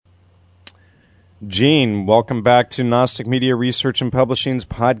Gene, welcome back to Gnostic Media Research and Publishing's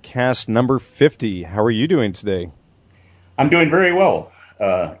podcast number 50. How are you doing today? I'm doing very well,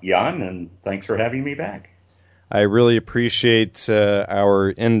 Jan, and thanks for having me back. I really appreciate our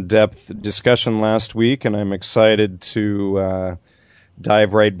in-depth discussion last week, and I'm excited to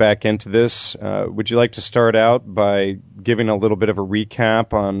dive right back into this. Would you like to start out by giving a little bit of a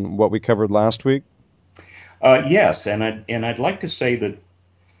recap on what we covered last week? Yes, and I'd like to say that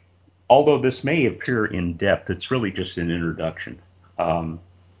although this may appear in depth, it's really just an introduction.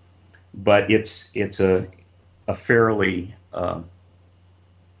 But it's a fairly a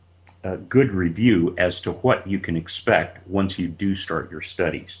good review as to what you can expect once you do start your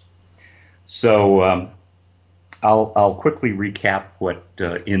studies. So I'll quickly recap what,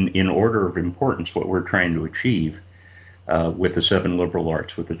 in order of importance, what we're trying to achieve with the seven liberal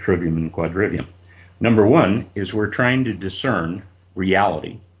arts, with the Trivium and Quadrivium. Number one is we're trying to discern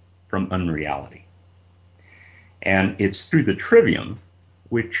reality from unreality. And it's through the Trivium,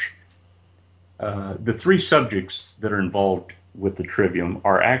 which the three subjects that are involved with the Trivium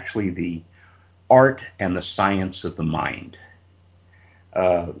are actually the art and the science of the mind.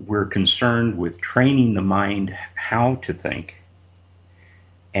 We're concerned with training the mind how to think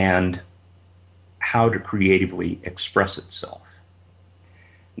and how to creatively express itself.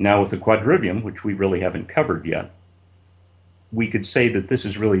 Now, with the Quadrivium, which we really haven't covered yet, we could say that this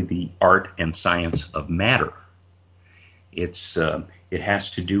is really the art and science of matter. It has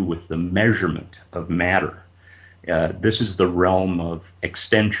to do with the measurement of matter. This is the realm of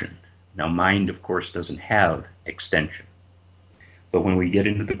extension. Now, mind, of course, doesn't have extension. But when we get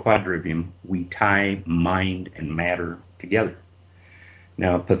into the Quadrivium, we tie mind and matter together.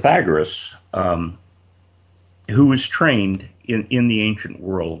 Now, Pythagoras, who was trained in the ancient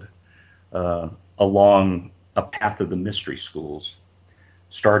world along a path of the mystery schools,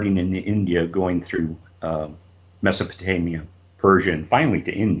 starting in India, going through Mesopotamia, Persia, and finally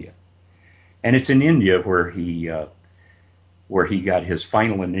to India. And it's in India where he got his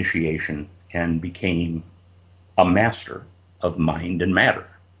final initiation and became a master of mind and matter.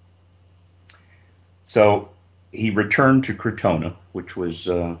 So he returned to Crotona, which was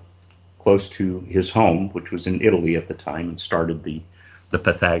close to his home, which was in Italy at the time, and started the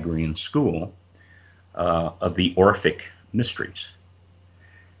Pythagorean school of the Orphic mysteries.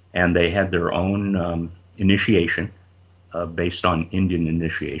 And they had their own initiation based on Indian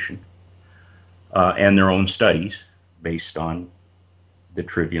initiation, and their own studies based on the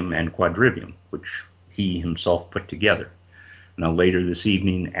Trivium and Quadrivium, which he himself put together. Now, later this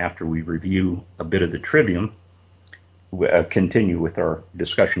evening, after we review a bit of the Trivium, continue with our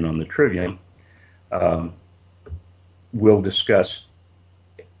discussion on the Trivium, we'll discuss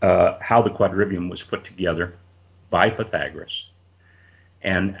how the Quadrivium was put together by Pythagoras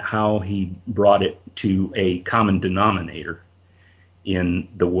and how he brought it to a common denominator in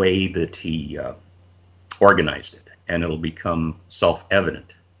the way that he organized it. And it'll become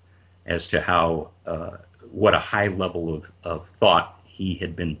self-evident as to how what a high level of thought he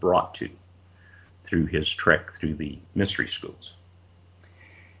had been brought to through his trek through the mystery schools.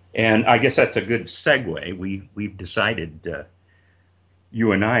 And I guess that's a good segue. We've decided,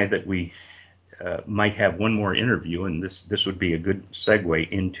 you and I, that we might have one more interview, and this would be a good segue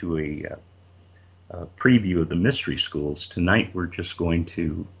into a preview of the mystery schools. Tonight we're just going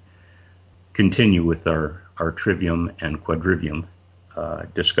to continue with our Trivium and Quadrivium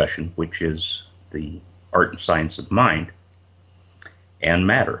discussion, which is the art and science of mind and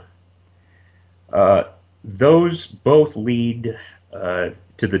matter. Those both lead to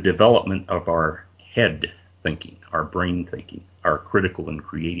the development of our head thinking, our brain thinking, our critical and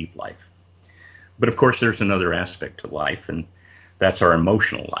creative life. But of course, there's another aspect to life, and that's our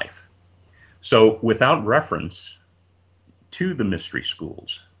emotional life. So without reference to the mystery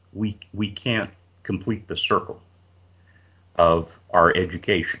schools, we can't complete the circle of our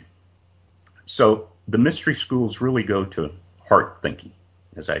education. So the mystery schools really go to heart thinking,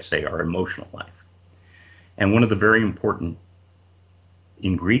 as I say, our emotional life. And one of the very important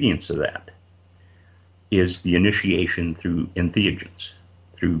ingredients of that is the initiation through entheogens,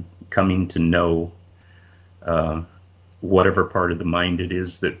 through coming to know whatever part of the mind it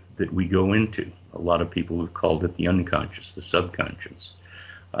is that we go into. A lot of people have called it the unconscious, the subconscious,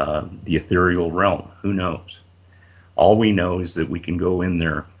 the ethereal realm. Who knows? All we know is that we can go in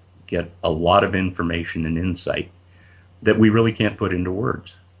there, get a lot of information and insight that we really can't put into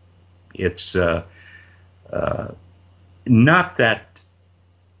words. It's not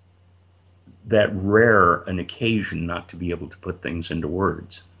that rare an occasion not to be able to put things into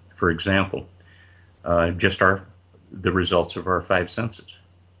words. For example, just the results of our five senses.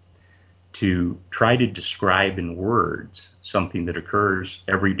 to try to describe in words something that occurs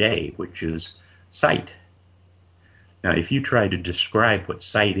every day, which is sight. Now, if you try to describe what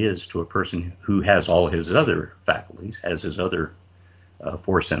sight is to a person who has all his other faculties, has his other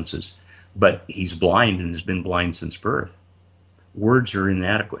four senses, but he's blind and has been blind since birth, words are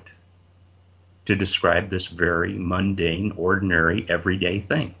inadequate to describe this very mundane, ordinary, everyday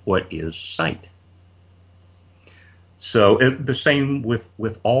thing. What is sight? So the same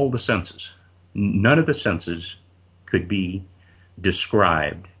with all the senses. None of the senses could be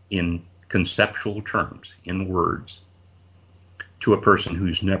described in conceptual terms, in words, to a person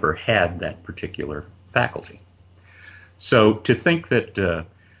who's never had that particular faculty. So to think that the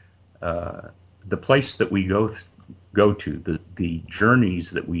place that we go to, the journeys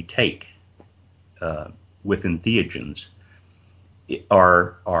that we take within theogens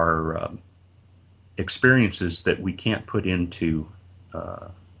are experiences that we can't put into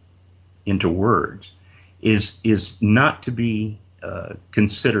words is not to be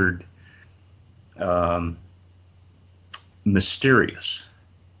considered mysterious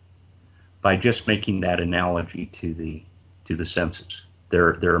by just making that analogy to the senses.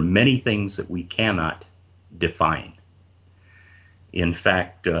 There are many things that we cannot define. In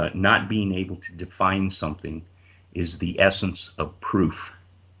fact, not being able to define something is the essence of proof.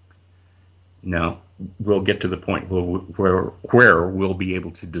 Now, we'll get to the point where we'll be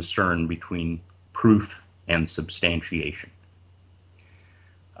able to discern between proof and substantiation.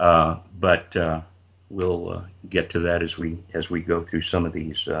 But we'll get to that as we go through some of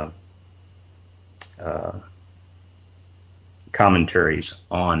these commentaries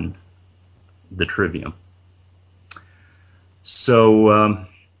on the Trivium. So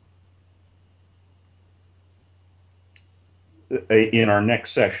in our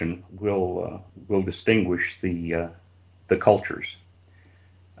next session, we'll distinguish the cultures.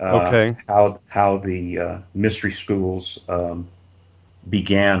 Okay. How the mystery schools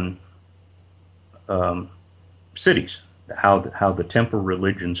began cities. How the temple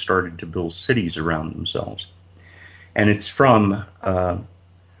religion started to build cities around themselves, and it's from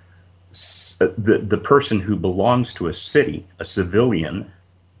the person who belongs to a city, a civilian,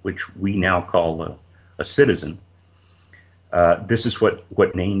 which we now call a citizen. This is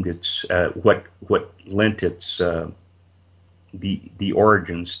what named its what lent its the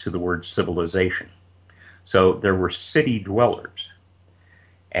origins to the word civilization. So there were city dwellers,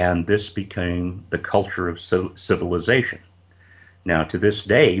 and this became the culture of civilization. Now, to this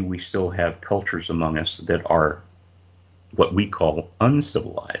day, we still have cultures among us that are what we call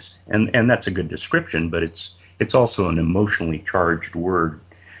uncivilized, and that's a good description, but it's also an emotionally charged word.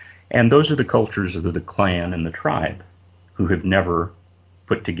 And those are the cultures of the clan and the tribe, who have never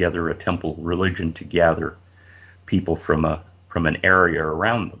put together a temple religion to gather people from an area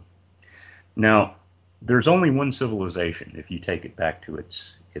around them. Now, there's only one civilization if you take it back to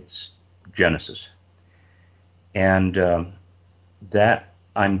its genesis, and that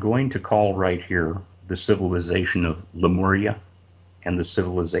I'm going to call right here the civilization of Lemuria and the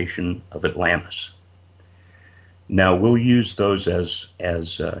civilization of Atlantis. Now, we'll use those as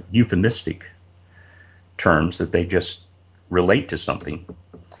euphemistic terms, that they just relate to something,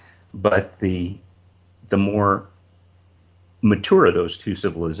 but the more mature of those two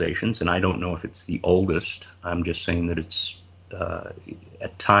civilizations, and I don't know if it's the oldest, I'm just saying that it's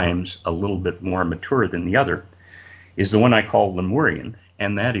at times a little bit more mature than the other, is the one I call Lemurian,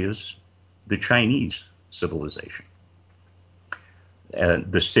 and that is the Chinese civilization.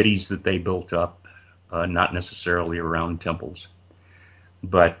 The cities that they built up, not necessarily around temples,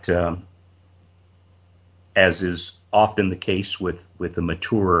 but as is often the case with a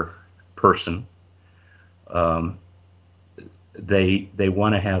mature person, they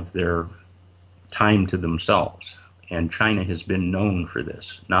want to have their time to themselves. And China has been known for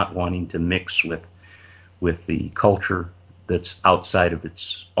this, not wanting to mix with the culture that's outside of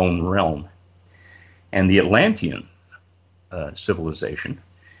its own realm. And the Atlantean civilization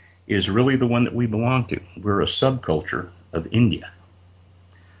is really the one that we belong to. We're a subculture of India.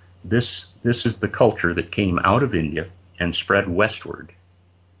 This is the culture that came out of India and spread westward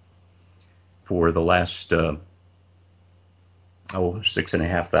for the last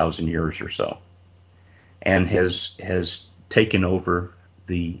 6,500 years or so, and has taken over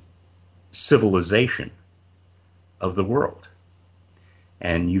the civilization of the world.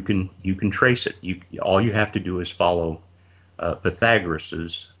 And you can trace it. All you have to do is follow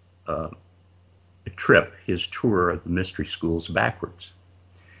Pythagoras's trip, his tour of the mystery schools backwards.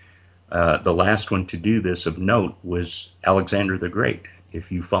 The last one to do this of note was Alexander the Great.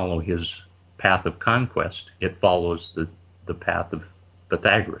 If you follow his path of conquest, it follows the path of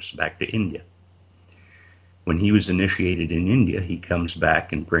Pythagoras back to India. When he was initiated in India, he comes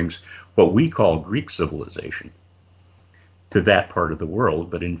back and brings what we call Greek civilization to that part of the world,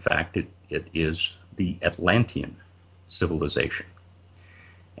 but in fact it is the Atlantean civilization.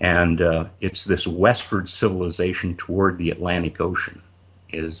 And it's this westward civilization toward the Atlantic Ocean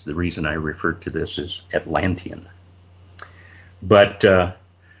is the reason I refer to this as Atlantean. But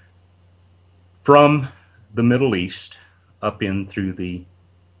from the Middle East up in through the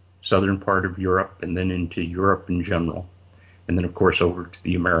southern part of Europe and then into Europe in general, and then of course over to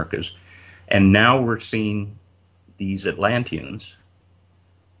the Americas. And now we're seeing these Atlanteans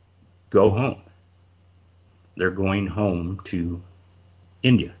go home. They're going home to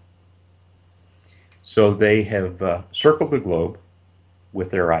India. So they have circled the globe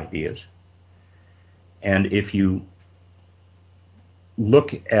with their ideas. And if you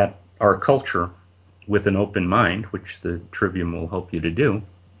look at our culture with an open mind, which the Trivium will help you to do,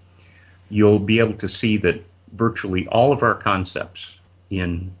 you'll be able to see that virtually all of our concepts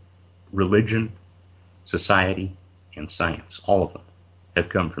in religion, society, and science, all of them, have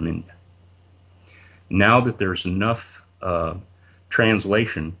come from India. Now that there's enough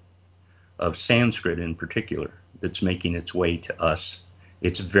translation of Sanskrit in particular that's making its way to us,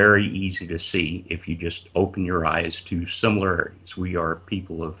 it's very easy to see if you just open your eyes to similarities. We are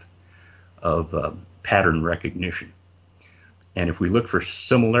people of pattern recognition. And if we look for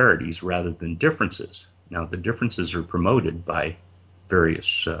similarities rather than differences, now the differences are promoted by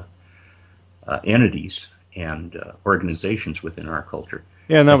various entities and organizations within our culture.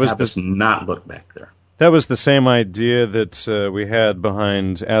 Yeah, and that was this not look back there. That was the same idea that we had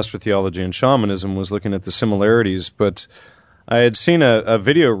behind astrotheology and shamanism, was looking at the similarities. But I had seen a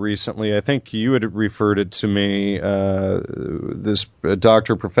video recently. I think you had referred it to me. This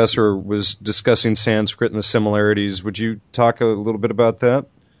doctor professor was discussing Sanskrit and the similarities. Would you talk a little bit about that?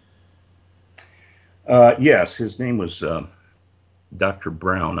 Yes, his name was Dr.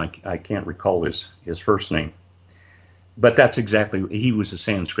 Brown. I can't recall his first name. But that's exactly, he was a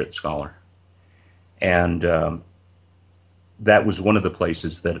Sanskrit scholar. And that was one of the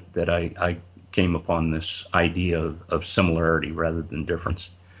places that I came upon this idea of similarity rather than difference.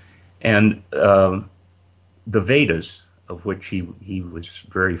 And the Vedas, of which he was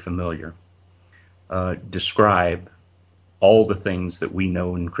very familiar, describe all the things that we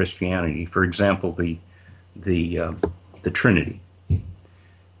know in Christianity. For example, the Trinity.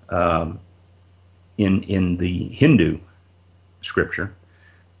 In the Hindu scripture,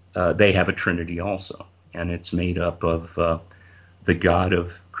 they have a Trinity also, and it's made up of the God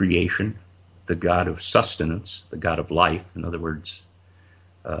of creation, the God of sustenance, the God of life. In other words,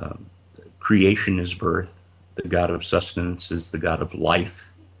 creation is birth, the God of sustenance is the God of life,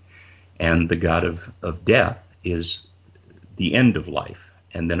 and the God of death is the end of life.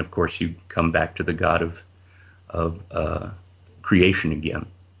 And then, of course, you come back to the God of creation again.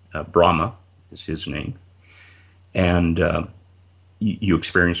 Brahma is his name. And you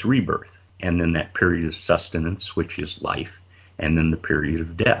experience rebirth, and then that period of sustenance, which is life, and then the period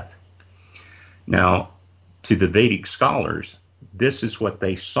of death. Now, to the Vedic scholars, this is what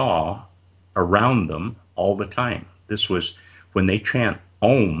they saw around them all the time. This was when they chant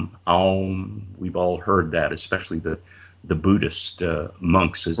Om, Om. We've all heard that, especially the Buddhist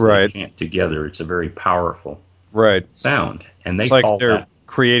monks as they chant together. It's a very powerful sound, and they call they're that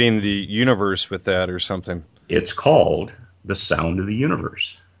creating the universe with that or something. It's called the sound of the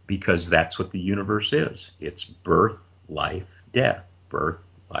universe because that's what the universe is. It's birth, life, death. Birth,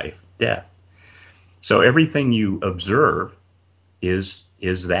 life, death. So everything you observe is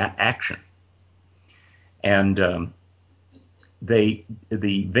that action. And the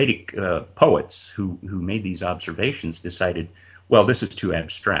Vedic poets who made these observations decided, well, this is too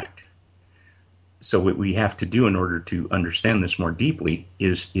abstract. So what we have to do in order to understand this more deeply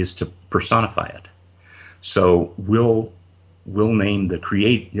is to personify it. So we'll name the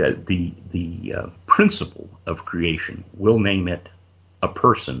principle of creation. We'll name it a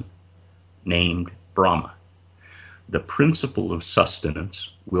person named Brahma. The principle of sustenance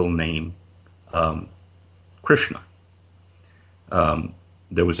we'll name Krishna.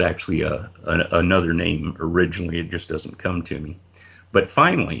 There was actually another name originally. It just doesn't come to me. But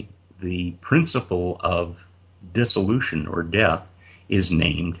finally, the principle of dissolution or death is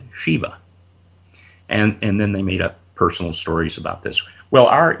named Shiva. And then they made up personal stories about this. Well,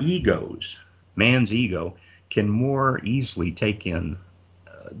 our egos, man's ego, can more easily take in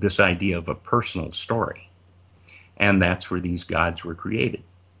this idea of a personal story. And that's where these gods were created.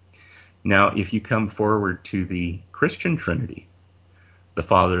 Now, if you come forward to the Christian Trinity, the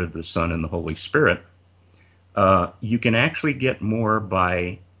Father, the Son, and the Holy Spirit, You can actually get more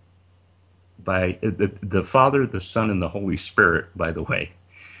by the Father, the Son, and the Holy Spirit, by the way,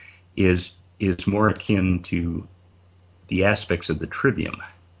 is more akin to the aspects of the Trivium.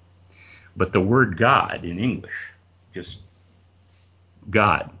 But the word God in English, just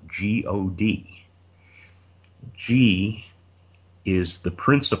God, G-O-D, G is the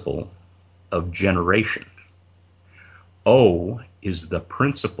principle of generation. O is the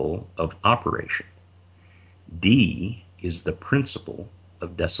principle of operation. D is the principle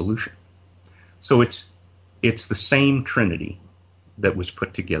of dissolution. So it's the same Trinity that was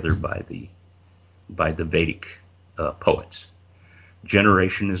put together by the Vedic poets.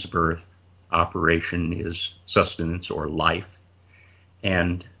 Generation is birth, operation is sustenance or life,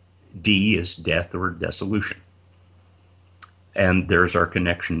 and D is death or dissolution. And there's our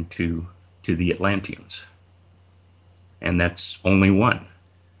connection to the Atlanteans. And that's only one.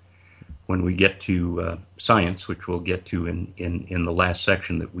 When we get to science, which we'll get to in the last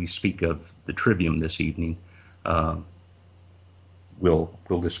section that we speak of the Trivium this evening, we'll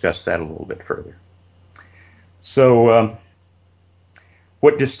discuss that a little bit further. So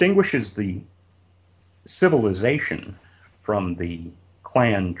what distinguishes the civilization from the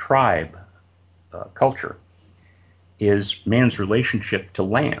clan tribe culture is man's relationship to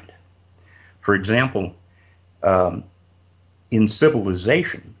land. For example, in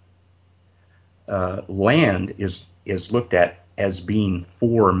civilization, land is looked at as being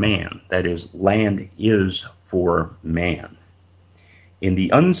for man. That is, land is for man. In the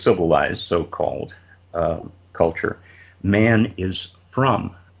uncivilized, so-called culture, man is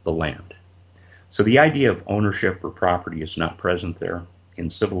from the land. So the idea of ownership or property is not present there. In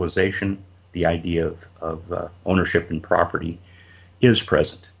civilization, the idea of ownership and property is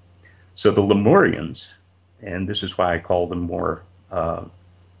present. So the Lemurians, and this is why I call them more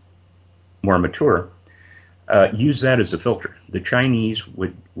mature, use that as a filter. The Chinese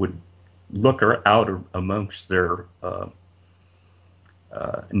would look out amongst their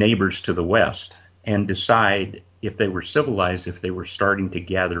neighbors to the west and decide if they were civilized, if they were starting to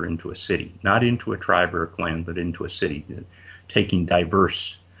gather into a city, not into a tribe or a clan, but into a city, taking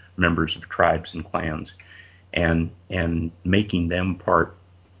diverse members of tribes and clans and making them part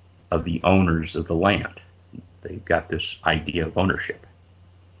of the owners of the land. They've got this idea of ownership.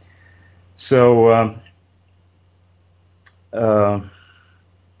 So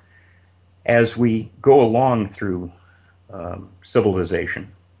as we go along through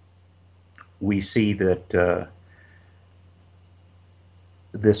civilization, we see that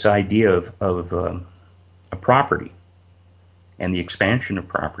this idea of a property and the expansion of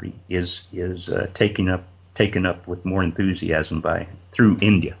property is taken up with more enthusiasm through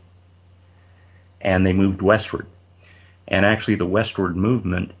India, and they moved westward. And actually, the westward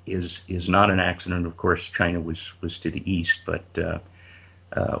movement is not an accident. Of course, China was to the east, but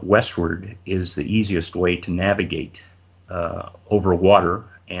westward is the easiest way to navigate over water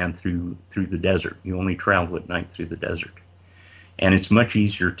and through the desert. You only travel at night through the desert. And it's much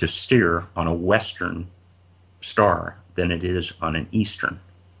easier to steer on a western star than it is on an eastern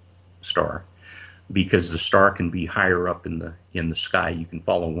star, because the star can be higher up in the sky. You can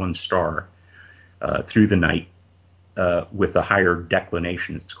follow one star through the night with a higher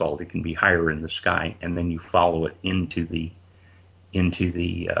declination, it's called. It can be higher in the sky, and then you follow it into the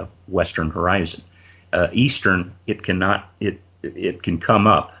western horizon. Eastern, it cannot. It can come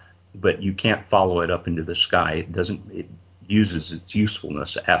up, but you can't follow it up into the sky. It uses its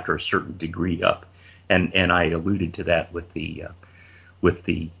usefulness after a certain degree up, and I alluded to that with the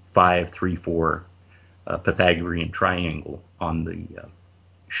 5-3-4 Pythagorean triangle on the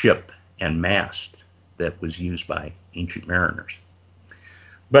ship and mast that was used by ancient mariners.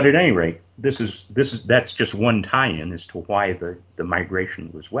 But at any rate, that's just one tie-in as to why the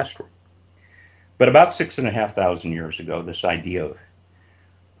migration was westward. But about 6,500 years ago, this idea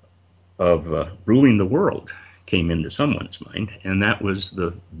of ruling the world came into someone's mind, and that was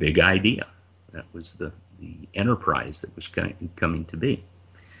the big idea. That was the enterprise that was coming to be.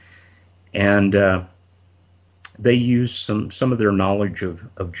 And they used some of their knowledge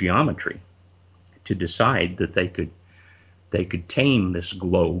of geometry to decide that they could tame this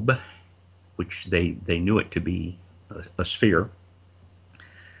globe, which they knew it to be a sphere,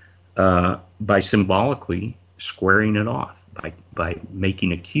 by symbolically squaring it off, by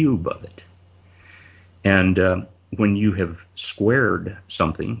making a cube of it. And when you have squared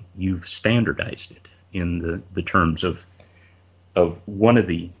something, you've standardized it in the terms of one of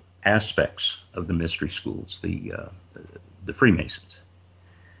the aspects of the mystery schools, the Freemasons.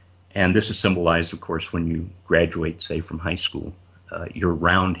 And this is symbolized, of course, when you graduate, say, from high school. Your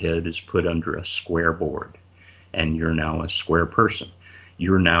round head is put under a square board. and you're now a square person.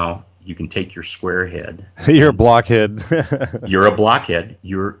 You can take your square head. You're a blockhead. You're a blockhead.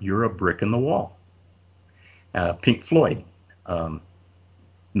 You're a brick in the wall. Pink Floyd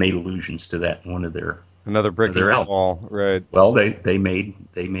made allusions to that in one of their Another brick in the albums. wall, right? Well, they made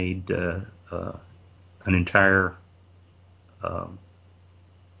an entire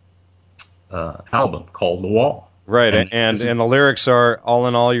album called The Wall. Right, and the lyrics are, all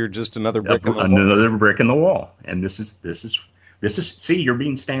in all, you're just another brick in the wall. Another brick in the wall. And this is see, you're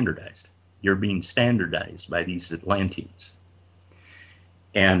being standardized. You're being standardized by these Atlanteans.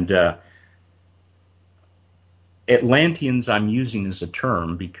 And Atlanteans I'm using as a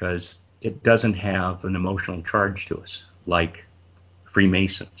term because it doesn't have an emotional charge to us, like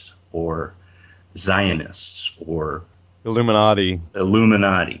Freemasons or Zionists or Illuminati,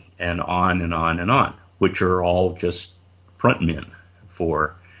 and on and on and on, which are all just frontmen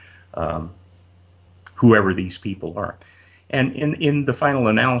for whoever these people are. And in the final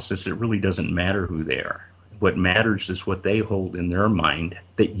analysis, it really doesn't matter who they are. What matters is what they hold in their mind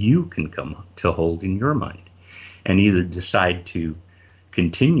that you can come to hold in your mind, and either decide to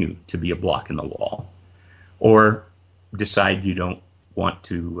continue to be a block in the wall, or decide you don't want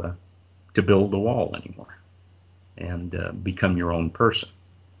to build the wall anymore and become your own person.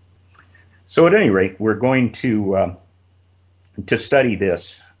 So at any rate, we're going to study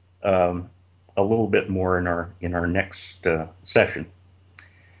this a little bit more in our next session.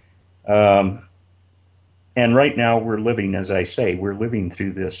 And right now we're living, as I say, we're living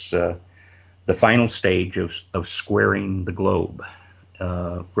through this the final stage of squaring the globe.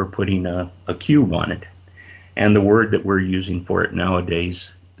 We're putting a cube on it, and the word that we're using for it nowadays,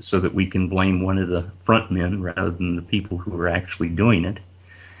 so that we can blame one of the front men rather than the people who are actually doing it.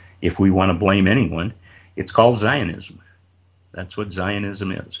 If we want to blame anyone, it's called Zionism. That's what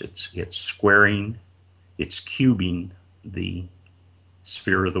Zionism is. It's squaring, it's cubing the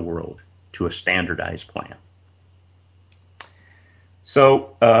sphere of the world to a standardized plan.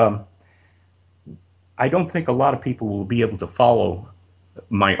 So I don't think a lot of people will be able to follow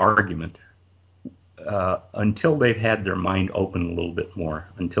my argument until they've had their mind open a little bit more,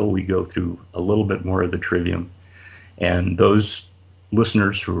 until we go through a little bit more of the Trivium. And those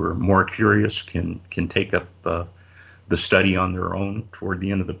listeners who are more curious can take up the study on their own. Toward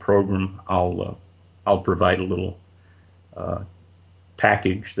the end of the program, I'll provide a little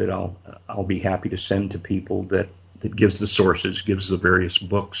package that I'll be happy to send to people that gives the sources, gives the various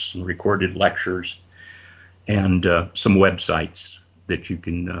books and recorded lectures, and some websites that you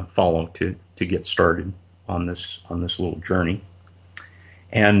can follow to get started on this little journey.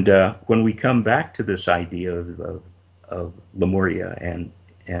 And when we come back to this idea of Lemuria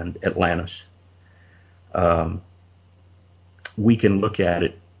and Atlantis, we can look at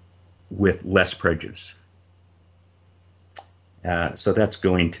it with less prejudice. So that's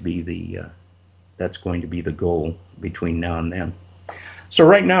going to be the goal between now and then. So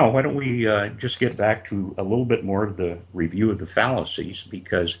right now, why don't we just get back to a little bit more of the review of the fallacies,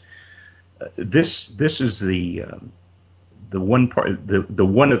 because this is the one part, the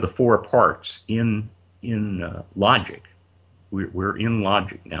one of the four parts in logic. We're in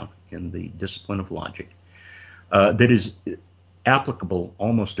logic now, in the discipline of logic, that is applicable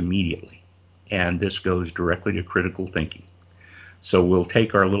almost immediately, and this goes directly to critical thinking. So we'll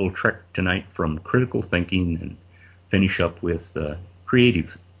take our little trek tonight from critical thinking and finish up with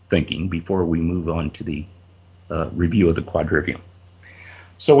creative thinking before we move on to the review of the Quadrivium.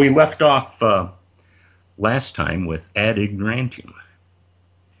 So we left off last time with ad ignorantium.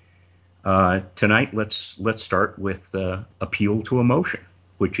 Tonight, let's start with appeal to emotion,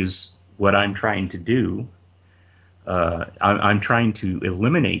 which is what I'm trying to do. I'm trying to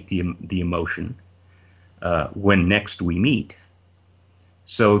eliminate the emotion when next we meet,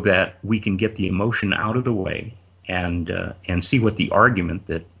 so that we can get the emotion out of the way and see what the argument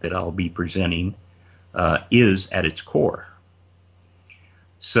that I'll be presenting is at its core.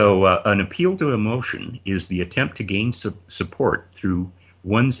 So an appeal to emotion is the attempt to gain support through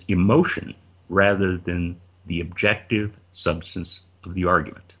one's emotion rather than the objective substance of the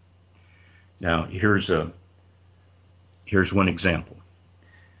argument. Now, here's one example.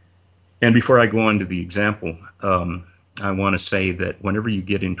 And before I go on to the example, I want to say that whenever you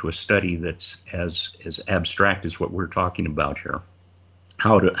get into a study that's as abstract as what we're talking about here,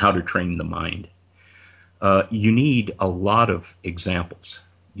 how to train the mind, you need a lot of examples.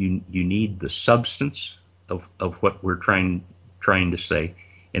 You need the substance of what we're trying to say.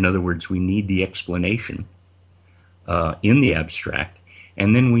 In other words, we need the explanation in the abstract,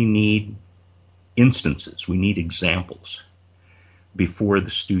 and then we need instances. We need examples before the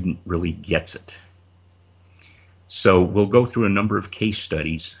student really gets it. So we'll go through a number of case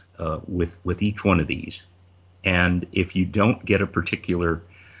studies with each one of these. And if you don't get a particular,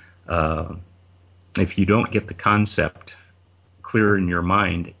 if you don't get the concept clear in your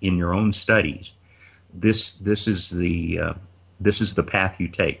mind in your own studies, this is the path you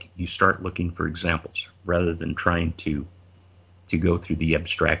take. You start looking for examples rather than trying to go through the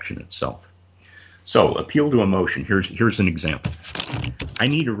abstraction itself. So, appeal to emotion. Here's an example. I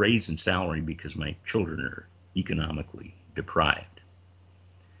need a raise in salary because my children are economically deprived.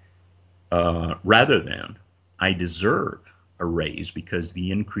 Rather than, I deserve a raise because of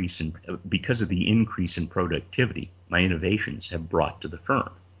the increase in productivity my innovations have brought to the firm.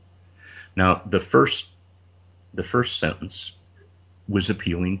 Now, the first sentence was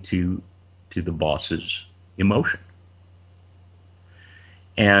appealing to the boss's emotion,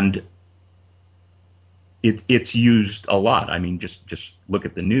 and it's used a lot. I mean, just look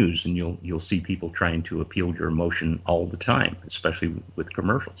at the news, and you'll see people trying to appeal to your emotion all the time, especially with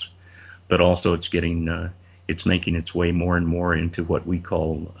commercials. But also, it's making its way more and more into what we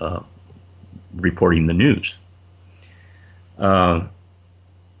call reporting the news. So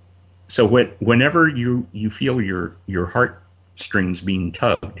whenever you feel your heartstrings being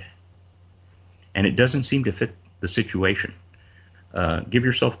tugged, and it doesn't seem to fit the situation, give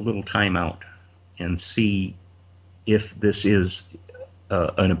yourself a little time out and see if this is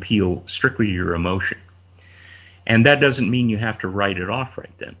an appeal strictly to your emotion. And that doesn't mean you have to write it off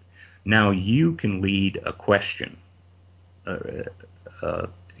right then. Now you can lead a question,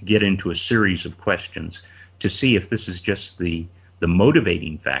 get into a series of questions to see if this is just the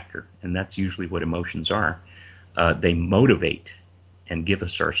motivating factor, and that's usually what emotions are. They motivate and give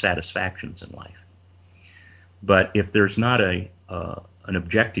us our satisfactions in life. But if there's not an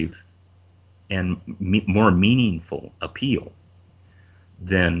objective and more meaningful appeal,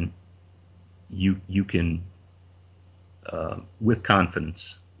 then you can, with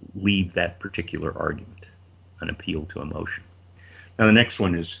confidence, leave that particular argument, an appeal to emotion. Now the next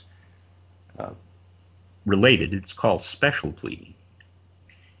one is related. It's called special pleading.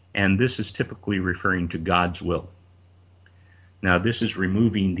 And this is typically referring to God's will. Now this is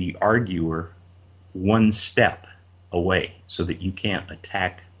removing the arguer one step away so that you can't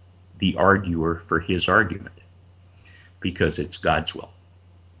attack the arguer for his argument because it's God's will.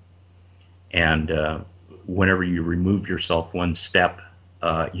 And whenever you remove yourself one step,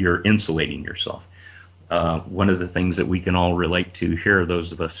 you're insulating yourself. One of the things that we can all relate to here,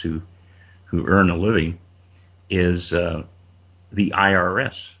 those of us who earn a living, is the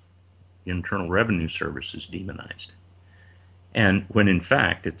IRS, the Internal Revenue Service, is demonized. And when in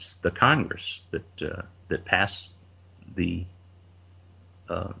fact it's the Congress that passed the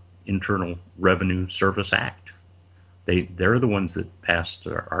Internal Revenue Service Act. They're the ones that passed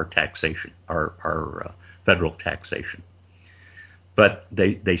our taxation, our federal taxation. But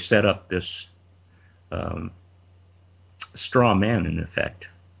they set up this straw man, in effect,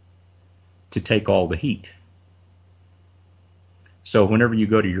 to take all the heat. So whenever you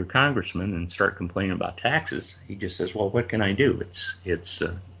go to your congressman and start complaining about taxes, he just says, "Well, what can I do? It's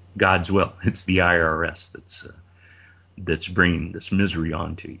God's will. It's the IRS that's bringing this misery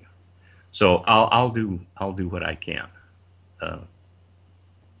onto you." So I'll do what I can.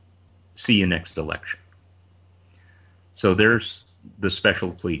 See you next election. So there's the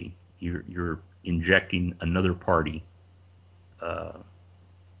special pleading. You're injecting another party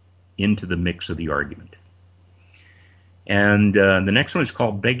into the mix of the argument. And the next one is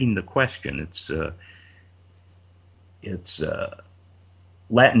called begging the question. Its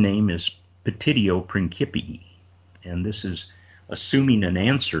Latin name is petitio principii, and this is assuming an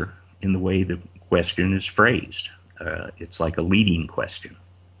answer in the way the question is phrased. It's like a leading question,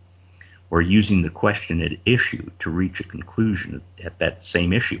 or using the question at issue to reach a conclusion at that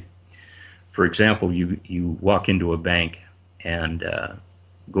same issue. For example, you walk into a bank and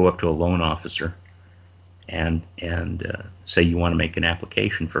go up to a loan officer and say you want to make an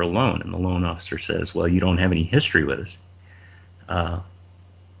application for a loan, and the loan officer says, "Well, you don't have any history with us.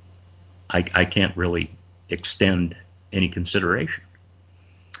 I can't really extend any consideration."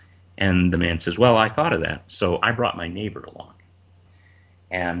 And the man says, "Well, I thought of that, so I brought my neighbor along,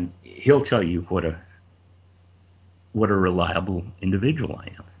 and he'll tell you what a reliable individual I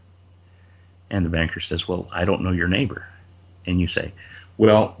am." And the banker says, "Well, I don't know your neighbor." And you say,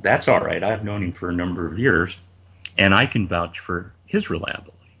 "Well, that's all right. I've known him for a number of years, and I can vouch for his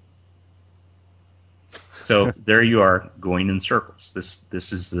reliability." So there you are, going in circles.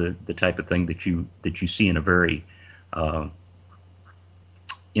 This is the type of thing that you see in a very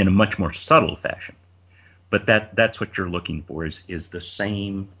in a much more subtle fashion. But that's what you're looking for is the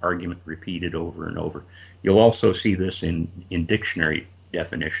same argument repeated over and over. You'll also see this in dictionary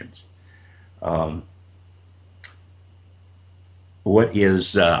definitions. What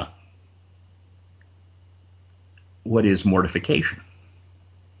is mortification?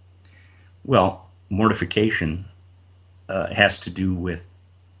 Well, mortification has to do with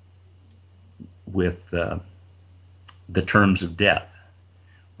the terms of death,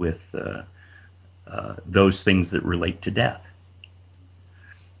 with those things that relate to death.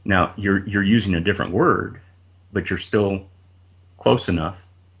 Now, you're using a different word, but you're still close enough.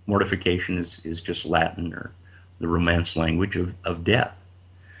 Mortification is just Latin or the Romance language of death.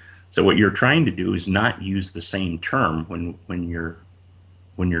 So what you're trying to do is not use the same term when you're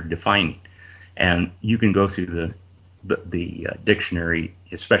defining. And you can go through the dictionary,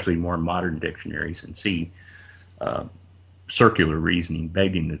 especially more modern dictionaries, and see circular reasoning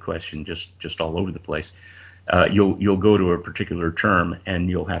begging the question just all over the place. You'll go to a particular term and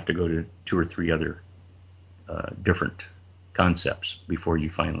you'll have to go to 2 or 3 other different concepts before you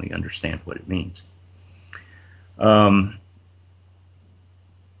finally understand what it means.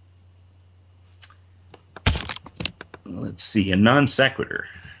 Let's see, a non sequitur,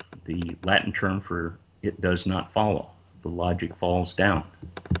 the Latin term for it does not follow. The logic falls down.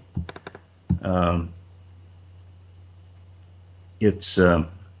 It's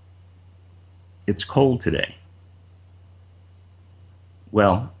cold today.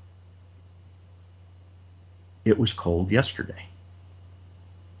 Well, it was cold yesterday.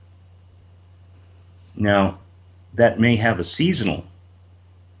 Now, that may have a seasonal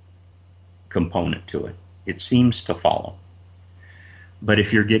component to it. It seems to follow. But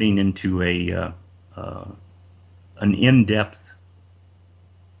if you're getting into an in-depth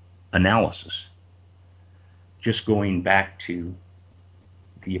analysis, just going back to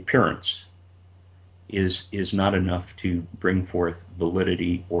the appearance is not enough to bring forth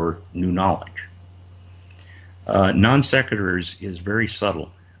validity or new knowledge. Non sequitur is very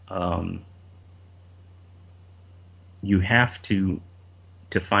subtle. You have to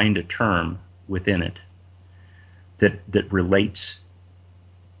find a term within it that relates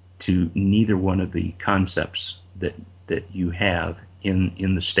to neither one of the concepts that you have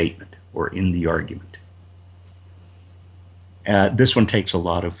in the statement or in the argument. This one takes a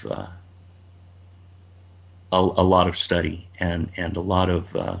lot of study and a lot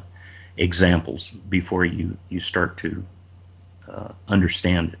of examples before you start to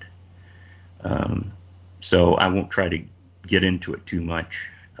understand it. So I won't try to get into it too much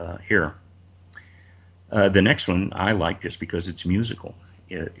here. The next one I like just because it's musical.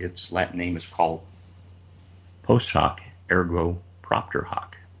 Its Latin name is called post hoc ergo propter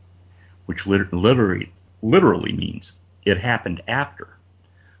hoc, which literally means it happened after,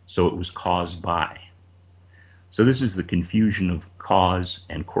 so it was caused by. So this is the confusion of cause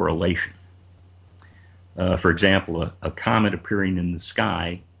and correlation. For example, a comet appearing in the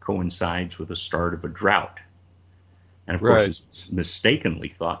sky coincides with the start of a drought. And of course, it's mistakenly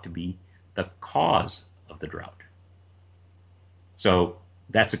thought to be the cause of the drought. So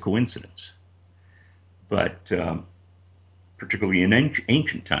that's a coincidence. But particularly in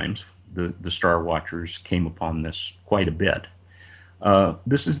ancient times, the star watchers came upon this quite a bit.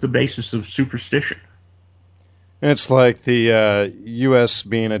 This is the basis of superstition. It's like the U.S.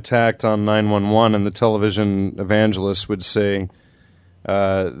 being attacked on 911, and the television evangelists would say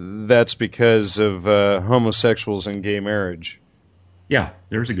that's because of homosexuals and gay marriage. Yeah,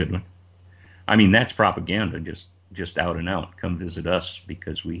 there's a good one. I mean, that's propaganda, just out and out. Come visit us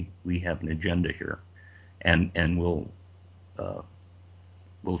because we have an agenda here, and we'll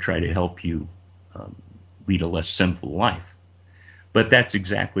try to help you lead a less sinful life. But that's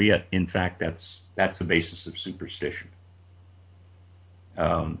exactly it. In fact, that's the basis of superstition.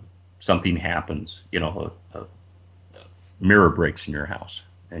 Something happens, a mirror breaks in your house,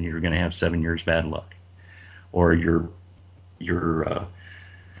 and you're going to have 7 years bad luck, or you're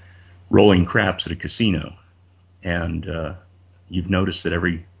rolling craps at a casino, and you've noticed that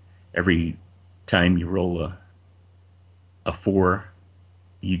every time you roll a 4,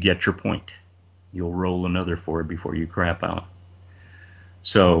 you get your point. You'll roll another 4 before you crap out.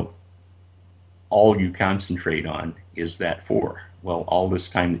 So all you concentrate on is that 4. Well, all this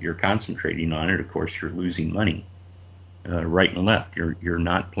time that you're concentrating on it, of course, you're losing money right and left. You're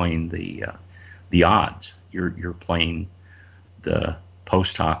not playing the odds. You're playing the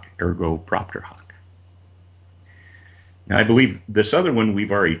post hoc ergo propter hoc. Now, I believe this other one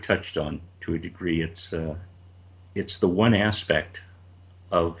we've already touched on to a degree. It's the one aspect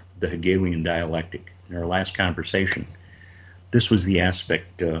of the Hegelian dialectic. In our last conversation, this was the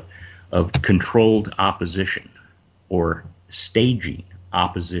aspect of controlled opposition or staging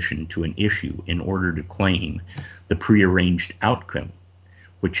opposition to an issue in order to claim the prearranged outcome,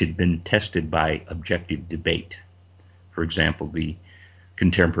 which had been tested by objective debate. For example, the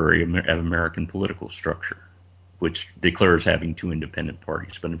contemporary American political structure, which declares having two independent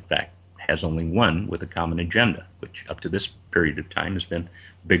parties, but in fact has only one with a common agenda, which up to this period of time has been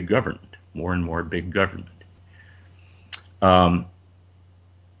big government, more and more big government.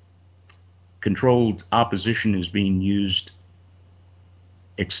 Controlled opposition is being used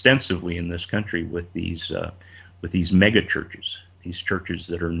extensively in this country with these mega churches, these churches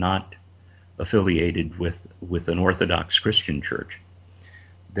that are not affiliated with an Orthodox Christian church.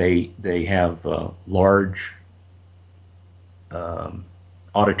 They have large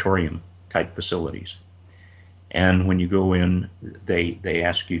auditorium type facilities, and when you go in, they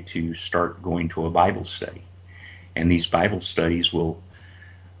ask you to start going to a Bible study, and these Bible studies will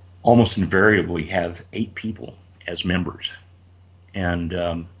almost invariably have 8 people as members,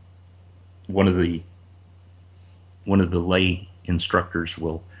 and one of the lay instructors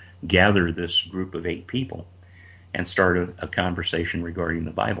will gather this group of 8 people and start a conversation regarding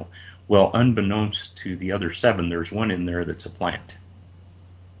the Bible. Well, unbeknownst to the other 7, there's one in there that's a plant,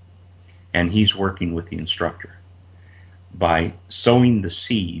 and he's working with the instructor by sowing the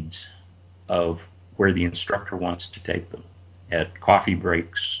seeds of where the instructor wants to take them at coffee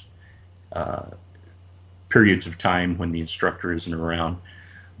breaks, periods of time when the instructor isn't around.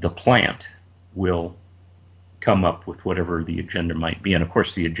 The plant will come up with whatever the agenda might be, and of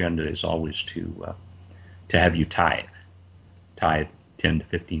course the agenda is always to have you tithe 10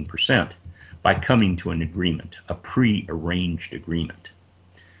 to 15% by coming to an agreement, a pre-arranged agreement.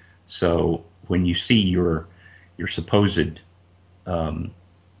 So when you see your supposed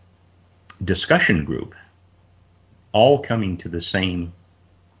discussion group all coming to the same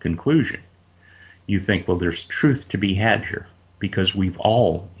conclusion, you think, well, there's truth to be had here because we've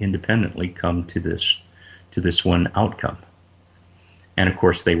all independently come to this one outcome. And of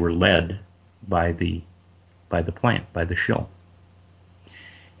course, they were led by the plant, by the shill.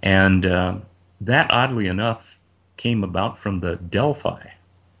 And that, oddly enough, came about from the Delphi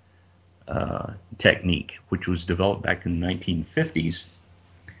technique, which was developed back in the 1950s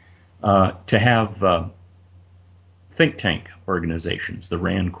to have think tank organizations, the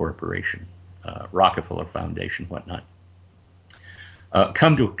Rand Corporation, Rockefeller Foundation, whatnot,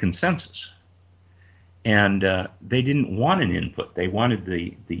 come to a consensus. And they didn't want an input. They wanted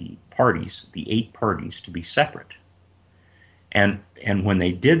the parties, the 8 parties, to be separate. And when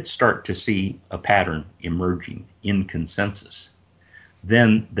they did start to see a pattern emerging in consensus,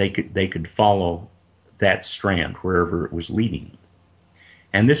 then they could follow that strand wherever it was leading them.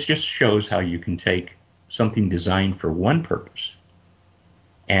 And this just shows how you can take something designed for one purpose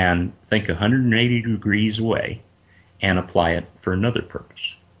and think 180 degrees away and apply it for another purpose.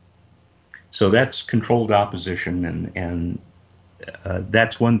 So that's controlled opposition, and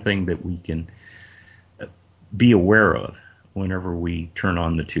that's one thing that we can be aware of whenever we turn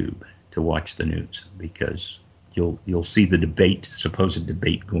on the tube to watch the news, because you'll see the debate, supposed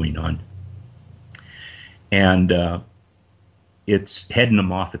debate going on, and it's heading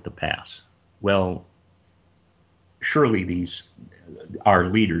them off at the pass. Well, surely our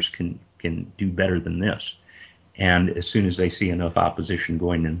leaders can do better than this. And as soon as they see enough opposition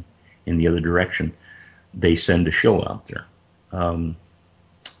going in the other direction, they send a shill out there.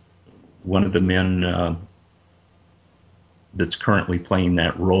 One of the men that's currently playing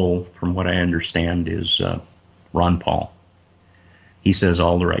that role, from what I understand, is Ron Paul. He says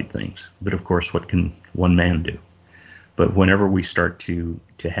all the right things, but of course, what can one man do? But whenever we start to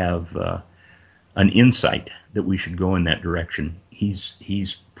have an insight that we should go in that direction,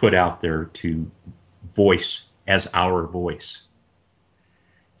 he's put out there to voice as our voice,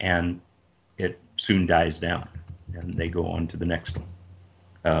 and it soon dies down, and they go on to the next one.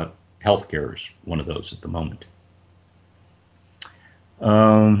 Healthcare is one of those at the moment.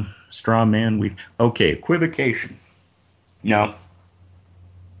 Straw man, equivocation. Now,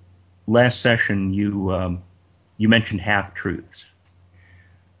 last session you mentioned half-truths.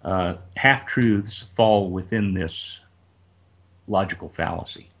 Half-truths fall within this logical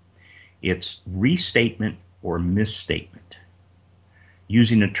fallacy. It's restatement or misstatement,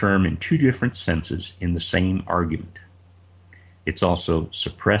 using a term in 2 different senses in the same argument. It's also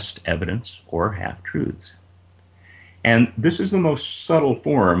suppressed evidence or half-truths. And this is the most subtle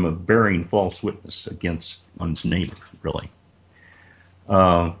form of bearing false witness against one's neighbor, really.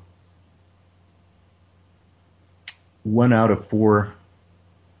 1 out of 4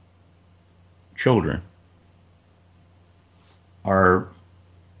 children are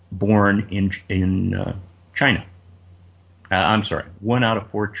born in China. I'm sorry, 1 out of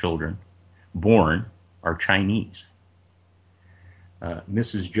 4 children born are Chinese.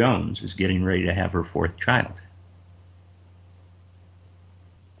 Mrs. Jones is getting ready to have her 4th child.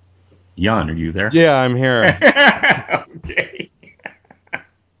 Jan, are you there? Yeah, I'm here. Okay.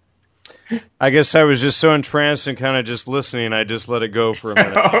 I guess I was just so entranced and kind of just listening, I just let it go for a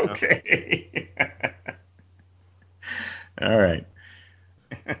minute. Okay. All right.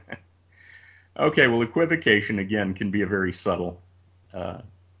 Okay, well, equivocation, again, can be a very subtle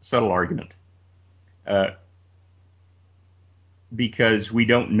argument. Because we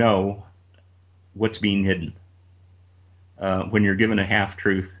don't know what's being hidden. When you're given a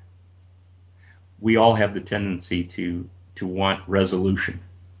half-truth, we all have the tendency to want resolution.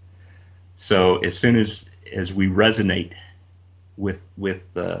 So as soon as we resonate with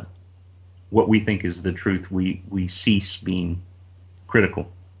what we think is the truth, we cease being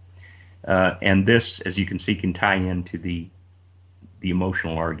critical. And this, as you can see, can tie into the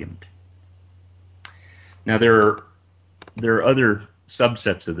emotional argument. Now there are other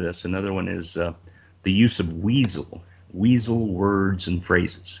subsets of this. Another one is the use of weasel words and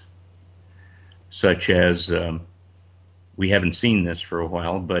phrases, such as we haven't seen this for a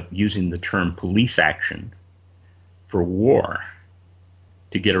while, but using the term police action for war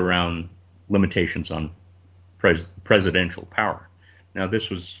to get around limitations on presidential power. Now, this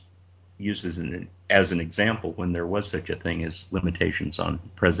was used as an example when there was such a thing as limitations on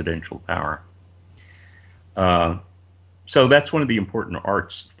presidential power. So that's one of the important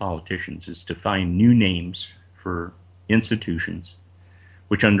arts of politicians, is to find new names for institutions,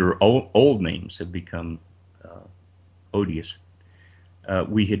 which under old names have become odious.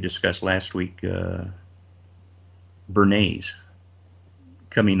 We had discussed last week Bernays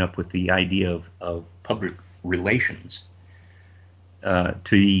coming up with the idea of public relations to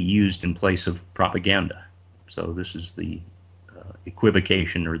be used in place of propaganda. So this is the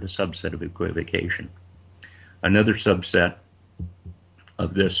equivocation, or the subset of equivocation. Another subset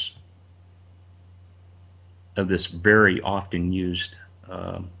of this very often used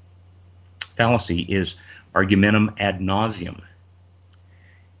fallacy is argumentum ad nauseum,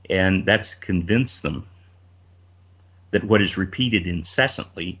 and that's convince them that what is repeated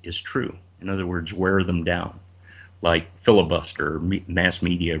incessantly is true. In other words, wear them down, like filibuster, mass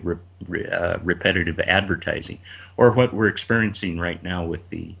media, repetitive advertising, or what we're experiencing right now with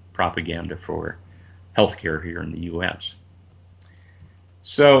the propaganda for healthcare here in the U.S.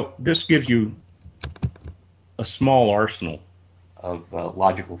 So this gives you a small arsenal of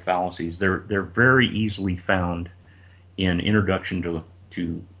logical fallacies. They're very easily found in introduction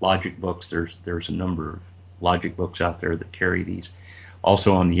to logic books. There's a number of logic books out there that carry these.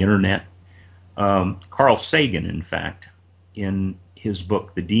 Also on the internet. Carl Sagan, in fact, in his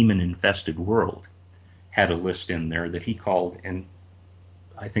book, The Demon-Infested World, had a list in there that he called, and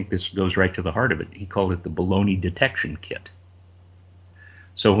I think this goes right to the heart of it, he called it the baloney detection kit.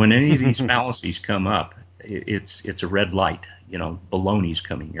 So when any of these fallacies come up, it's a red light, baloney's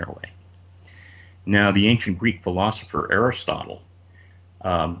coming your way. Now, the ancient Greek philosopher Aristotle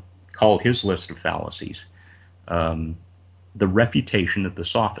called his list of fallacies the refutation of the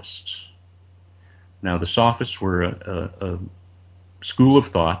sophists. Now, the sophists were a school of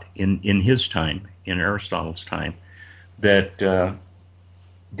thought in his time, in Aristotle's time, that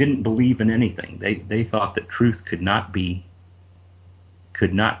didn't believe in anything. They thought that truth could not be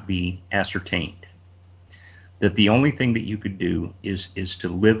ascertained. That the only thing that you could do is to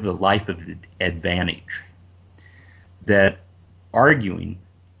live the life of advantage. That arguing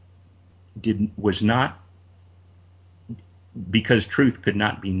was not, because truth could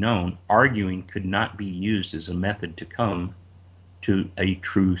not be known, arguing could not be used as a method to come to a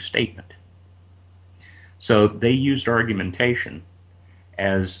true statement. So they used argumentation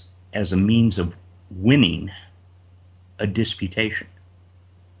as a means of winning a disputation.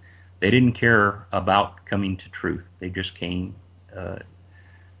 They didn't care about coming to truth. They just came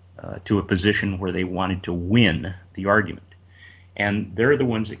to a position where they wanted to win the argument. And they're the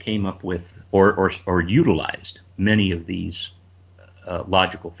ones that came up with or utilized many of these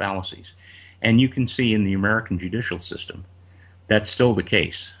logical fallacies. And you can see in the American judicial system, that's still the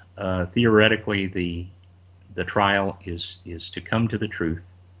case. Theoretically, the trial is to come to the truth,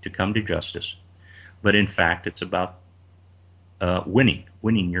 to come to justice. But in fact, it's about winning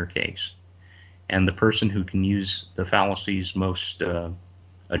your case. And the person who can use the fallacies most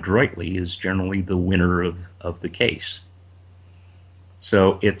adroitly is generally the winner of the case.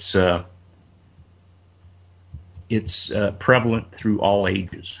 So it's prevalent through all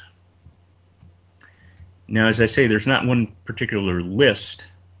ages. Now, as I say, there's not one particular list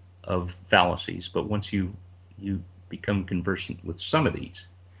of fallacies, but once you become conversant with some of these,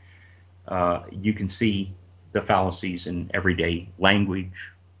 you can see the fallacies in everyday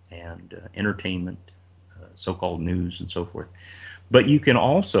language and entertainment, so-called news, and so forth. But you can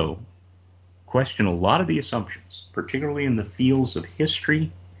also question a lot of the assumptions, particularly in the fields of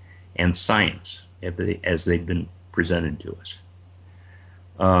history and science, as they've been presented to us,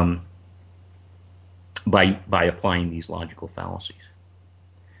 by applying these logical fallacies.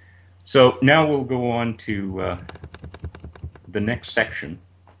 So now we'll go on to the next section,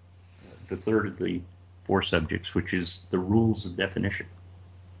 the third of the four subjects, which is the rules of definition.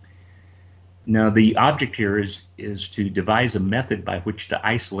 Now, the object here is to devise a method by which to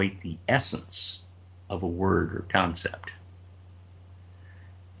isolate the essence of a word or concept.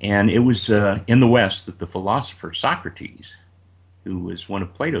 And it was in the West that the philosopher Socrates, who was one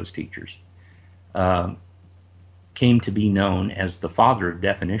of Plato's teachers, came to be known as the father of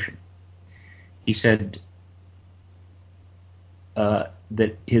definition. He said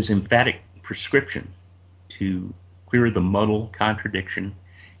that his emphatic prescription to clear the muddle, contradiction,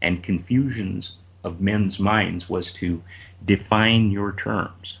 and confusions of men's minds was to define your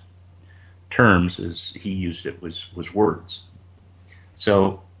terms. Terms, as he used it, was words.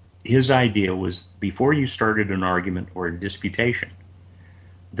 So his idea was, before you started an argument or a disputation,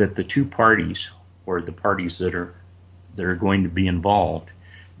 that the two parties, or the parties that are going to be involved,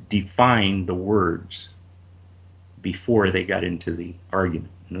 define the words before they got into the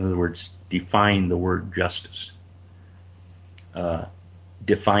argument. In other words, define the word justice,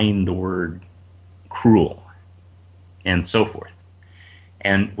 define the word cruel, and so forth.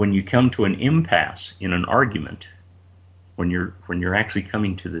 And when you come to an impasse in an argument, when you're actually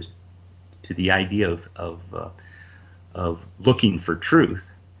coming to the idea of looking for truth,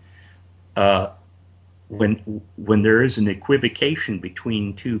 when there is an equivocation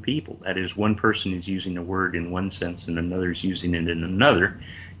between two people, that is, one person is using a word in one sense and another is using it in another,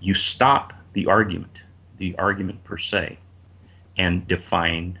 you stop the argument per se, and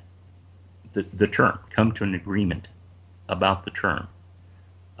define the term, come to an agreement about the term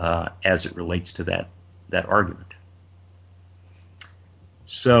as it relates to that argument.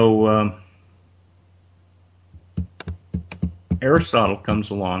 So Aristotle comes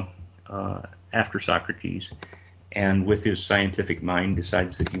along after Socrates, and with his scientific mind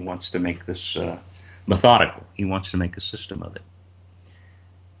decides that he wants to make this methodical. He wants to make a system of it.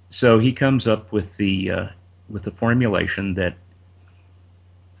 So he comes up with the formulation that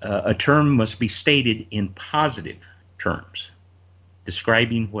a term must be stated in positive terms,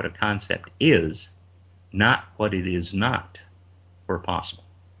 describing what a concept is, not what it is not, where possible.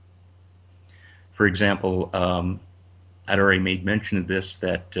 For example, I'd already made mention of this,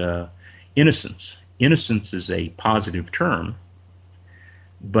 that innocence is a positive term,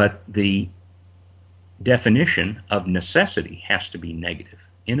 but the definition of necessity has to be negative.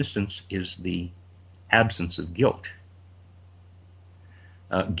 Innocence is the absence of guilt.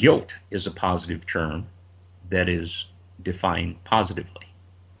 Guilt is a positive term that is defined positively.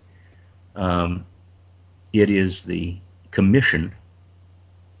 It is the commission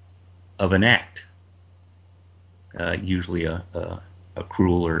of an act, usually a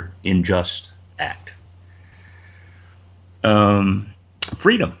cruel or unjust act.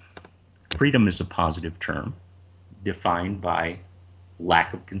 Freedom is a positive term defined by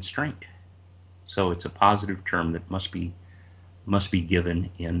lack of constraint. So it's a positive term that must be given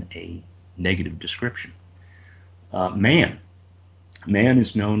in a negative description. Man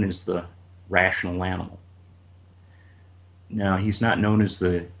is known as the rational animal. Now, he's not known as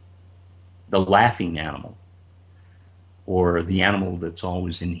the laughing animal, or the animal that's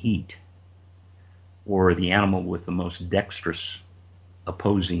always in heat, or the animal with the most dexterous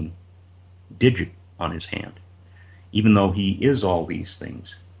opposing digit on his hand. Even though he is all these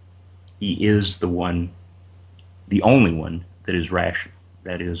things, he is the only one that is rational.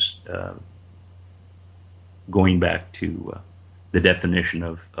 That is, going back to the definition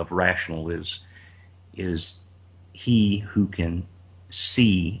of rational, is he who can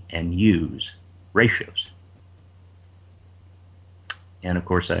see and use ratios. And of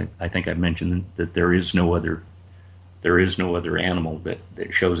course, I think I mentioned that there is no other animal that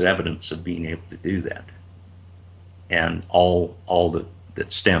shows evidence of being able to do that. And all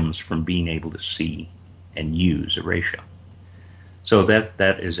that stems from being able to see and use a ratio. So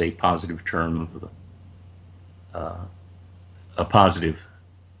that is a positive term of a positive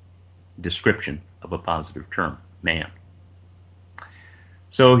description of a positive term, man.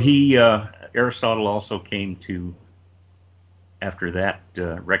 So Aristotle also came to, after that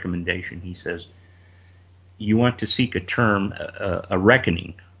recommendation, he says, you want to seek a term, a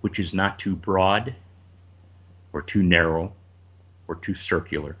reckoning which is not too broad or too narrow or too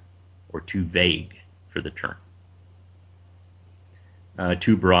circular or too vague for the term.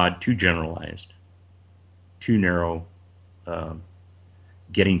 Too broad, too generalized, too narrow,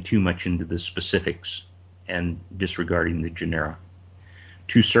 getting too much into the specifics and disregarding the genera.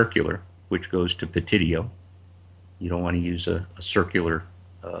 Too circular, which goes to petitio. You don't want to use a circular,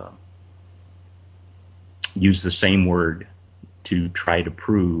 use the same word to try to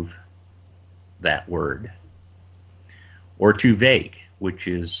prove that word. Or too vague, which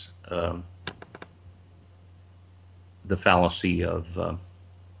is the fallacy of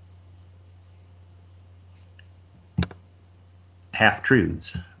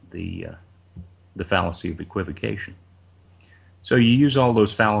half-truths, the fallacy of equivocation. So you use all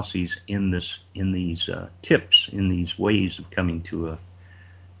those fallacies in these tips, in these ways of coming to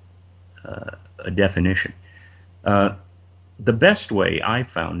a definition. The best way I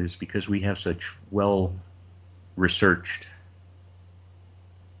found is because we have such well-researched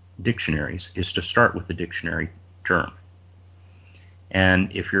dictionaries, is to start with the dictionary term.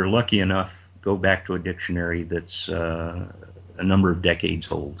 And if you're lucky enough, go back to a dictionary that's a number of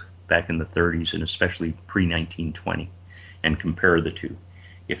decades old, back in the 30s and especially pre-1920, and compare the two,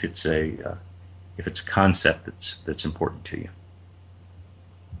 if it's a concept that's important to you.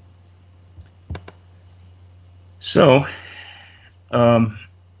 So,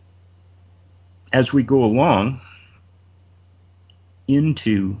 as we go along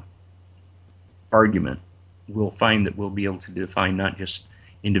into argument, we'll find that we'll be able to define not just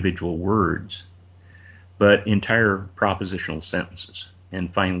individual words, but entire propositional sentences,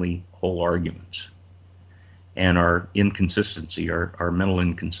 and finally whole arguments. And our inconsistency, our mental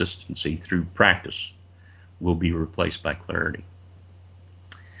inconsistency through practice, will be replaced by clarity.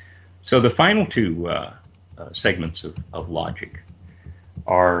 So the final two segments of logic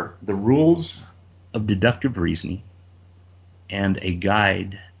are the rules of deductive reasoning and a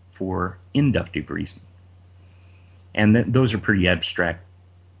guide for inductive reasoning. And those are pretty abstract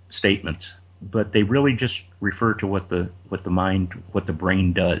statements, but they really just refer to what the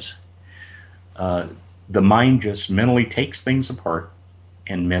brain does. The mind just mentally takes things apart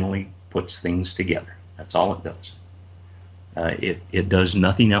and mentally puts things together. That's all it does. It does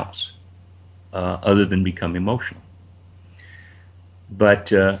nothing else other than become emotional.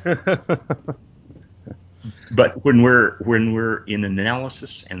 But but when we're in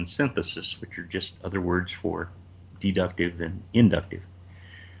analysis and synthesis, which are just other words for deductive and inductive,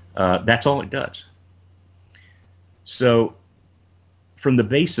 that's all it does. So, from the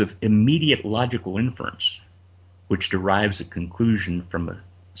base of immediate logical inference, which derives a conclusion from a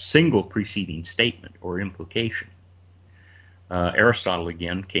single preceding statement or implication, Aristotle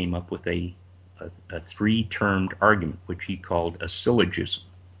again came up with a three-termed argument, which he called a syllogism,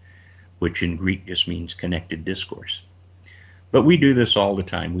 which in Greek just means connected discourse. But we do this all the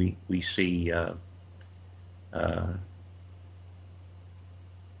time. We see a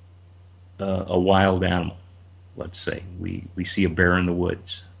wild animal, let's say. We see a bear in the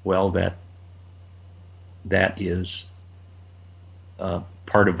woods. Well, that is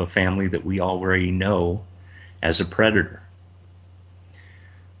part of a family that we already know as a predator.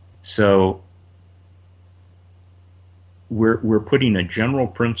 So we're putting a general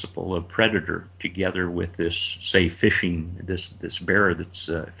principle of predator together with this, say, fishing, this bear that's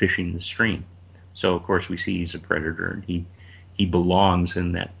fishing the stream. So of course we see he's a predator, and he belongs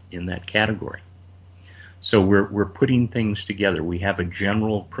in that category. So we're putting things together. We have a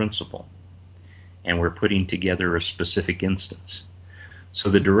general principle, and we're putting together a specific instance. So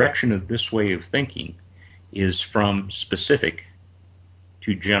the direction of this way of thinking is from specific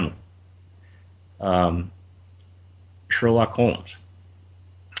to general. Sherlock Holmes,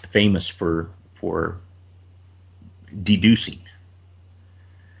 famous for deducing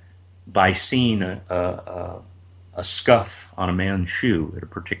by seeing a scuff on a man's shoe at a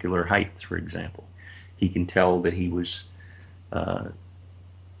particular height, for example. He can tell that he was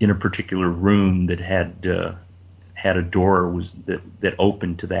in a particular room that had a door that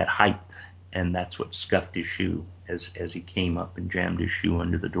opened to that height, and that's what scuffed his shoe as he came up and jammed his shoe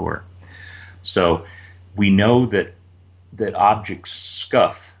under the door. So we know that objects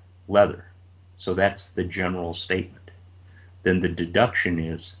scuff leather. So that's the general statement. Then the deduction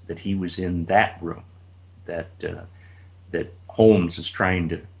is that he was in that room that Holmes is trying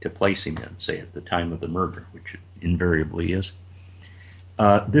to place him in, say, at the time of the murder, which it invariably is.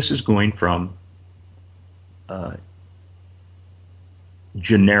 This is going from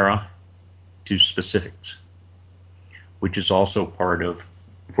genera to specifics, which is also part of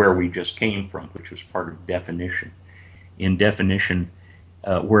where we just came from, which was part of definition. In definition,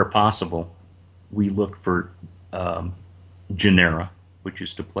 Where possible, we look for genera, which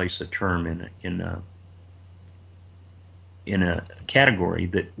is to place a term in a category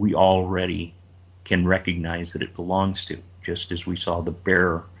that we already can recognize that it belongs to. Just as we saw the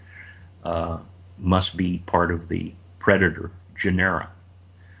bear must be part of the predator genera.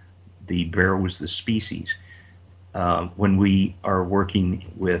 The bear was the species. When we are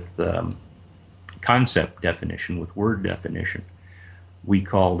working with concept definition, with word definition, we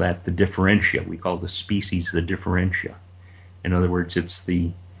call that the differentia. We call the species the differentia. In other words, it's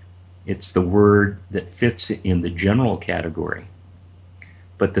the word that fits in the general category,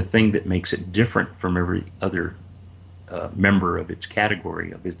 but the thing that makes it different from every other member of its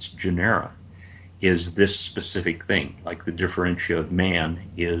category, of its genera, is this specific thing. Like the differentia of man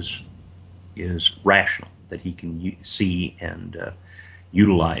is rational, that he can see and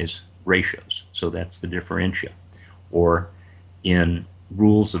utilize ratios. So that's the differentia. Or in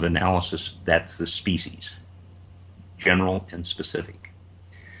rules of analysis, that's the species, general and specific.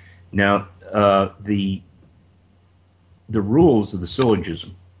 Now, the rules of the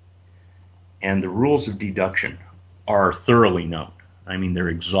syllogism and the rules of deduction are thoroughly known. I mean, they're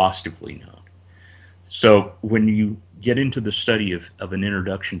exhaustively known. So when you get into the study of an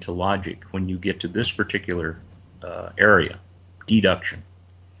introduction to logic, when you get to this particular area, deduction,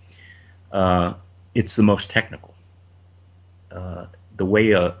 it's the most technical. The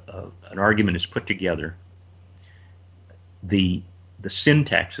way an argument is put together, the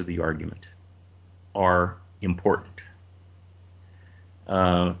syntax of the argument are important.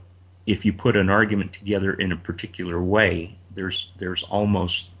 If you put an argument together in a particular way, there's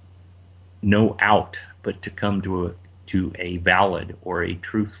almost no out but to come to a valid or a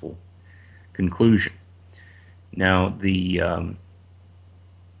truthful conclusion. Now, the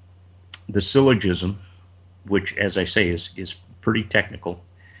syllogism, which, as I say, is pretty technical,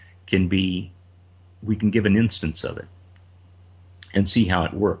 we can give an instance of it and see how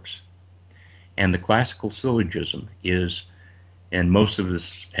it works. And the classical syllogism is, and most of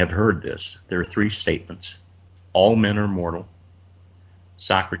us have heard this, there are three statements. All men are mortal.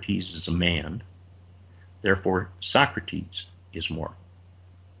 Socrates is a man. Therefore, Socrates is mortal.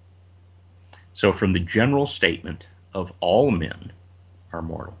 So from the general statement of all men are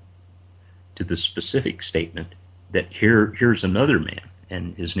mortal to the specific statement that here's another man,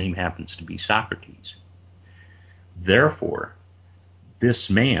 and his name happens to be Socrates. Therefore, this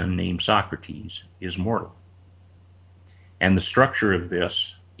man named Socrates is mortal. And the structure of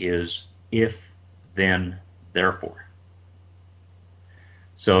this is if, then, therefore.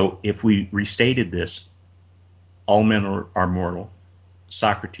 So if we restated this, all men are mortal,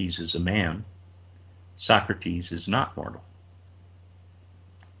 Socrates is a man, Socrates is not mortal.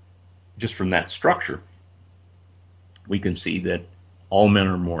 Just from that structure, we can see that all men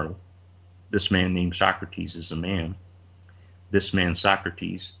are mortal. This man named Socrates is a man. This man,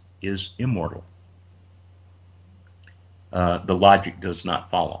 Socrates, is immortal. The logic does not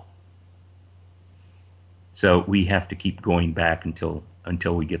follow. So we have to keep going back until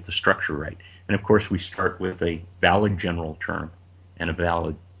we get the structure right. And of course, we start with a valid general term and a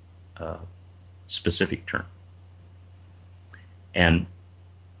valid specific term. And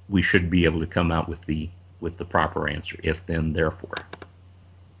we should be able to come out with the proper answer, if, then, therefore.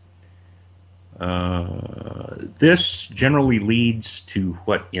 This generally leads to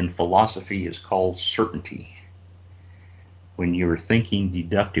what in philosophy is called certainty. When you're thinking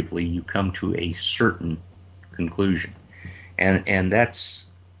deductively, you come to a certain conclusion. And that's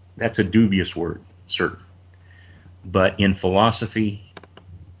a dubious word, certain. But in philosophy,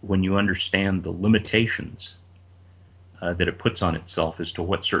 when you understand the limitations that it puts on itself as to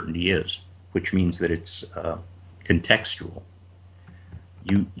what certainty is, which means that it's contextual,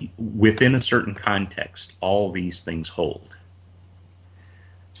 you within a certain context, all these things hold.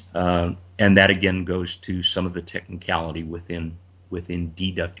 And that again goes to some of the technicality within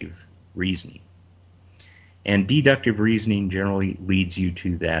deductive reasoning. And deductive reasoning generally leads you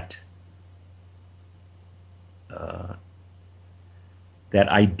to that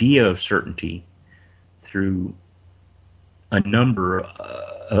idea of certainty through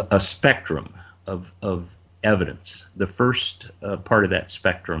a spectrum of evidence. The first part of that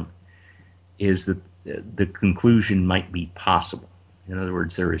spectrum is that the conclusion might be possible. In other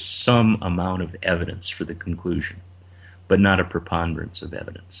words, there is some amount of evidence for the conclusion, but not a preponderance of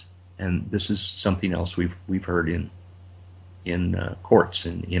evidence. And this is something else we've heard in courts,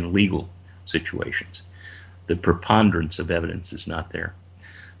 in legal situations. The preponderance of evidence is not there.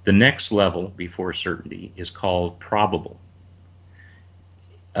 The next level before certainty is called probable.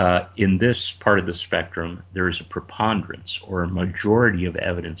 In this part of the spectrum, there is a preponderance or a majority of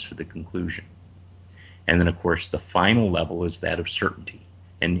evidence for the conclusion. And then, of course, the final level is that of certainty.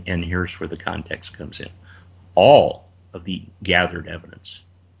 And here's where the context comes in. All of the gathered evidence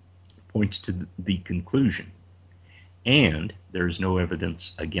points to the conclusion, and there is no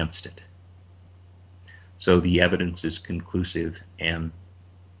evidence against it. So the evidence is conclusive and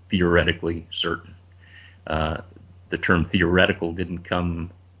theoretically certain. The term theoretical didn't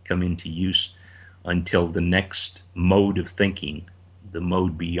come into use until the next mode of thinking, the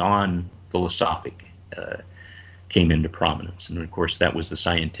mode beyond philosophic, came into prominence. And of course, that was the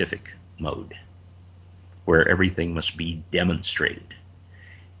scientific mode, where everything must be demonstrated.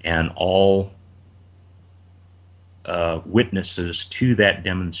 And all witnesses to that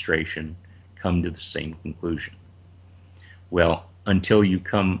demonstration come to the same conclusion. Well, until you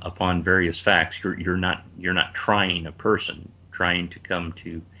come upon various facts, you're not trying a person, trying to come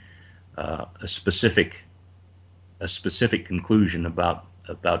to a specific conclusion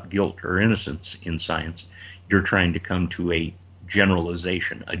about guilt or innocence in science. You're trying to come to a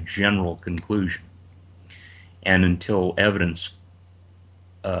generalization, a general conclusion. And until evidence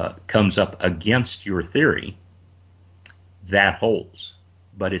comes up against your theory, that holds.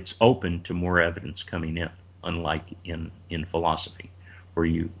 But it's open to more evidence coming in, unlike in philosophy, where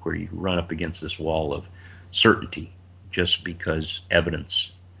you run up against this wall of certainty just because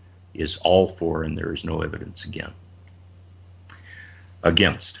evidence is all for and there is no evidence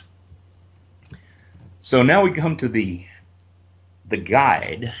against. So now we come to the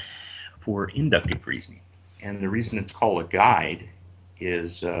guide for inductive reasoning. And the reason it's called a guide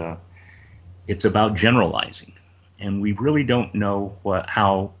is it's about generalizing. And we really don't know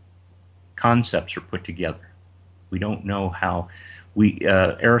how concepts are put together. We don't know how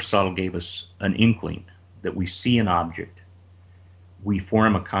Aristotle gave us an inkling that we see an object, we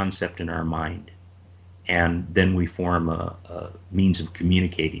form a concept in our mind, and then we form a means of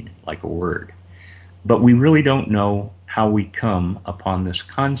communicating it, like a word. But we really don't know how we come upon this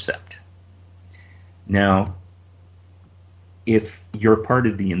concept. Now, if you're part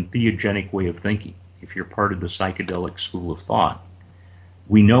of the entheogenic way of thinking, if you're part of the psychedelic school of thought,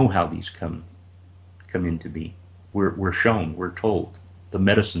 we know how these come into being. We're shown, we're told. The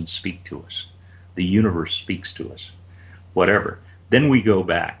medicines speak to us. The universe speaks to us. Whatever. Then we go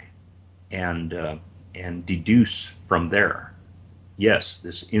back and deduce from there. Yes,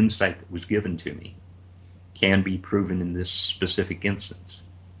 this insight that was given to me can be proven in this specific instance.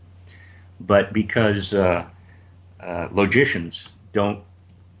 But because logicians don't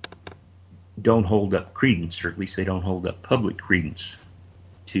hold up credence, or at least they don't hold up public credence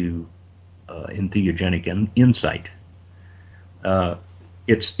to entheogenic insight,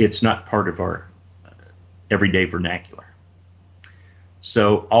 it's not part of our everyday vernacular.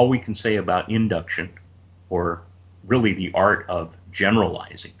 So all we can say about induction, or really the art of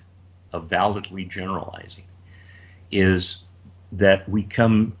generalizing, of validly generalizing, is that we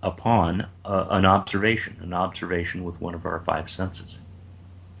come upon an observation with one of our five senses.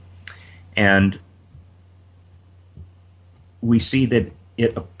 And we see that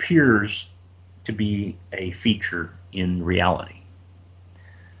it appears to be a feature in reality.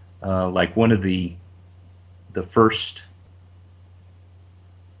 Like one of the first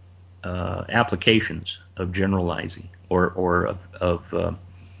applications of generalizing, or of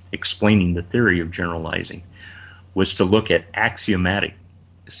explaining the theory of generalizing, was to look at axiomatic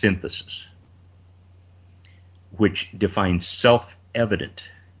synthesis, which defines self-evident,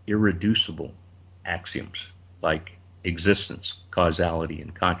 irreducible axioms like existence, causality,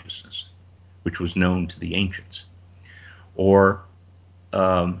 and consciousness, which was known to the ancients, or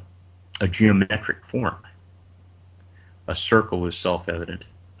a geometric form. A circle is self-evident,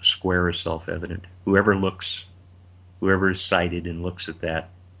 a square is self-evident. Whoever is sighted and looks at that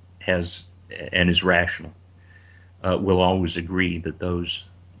and is rational will always agree that those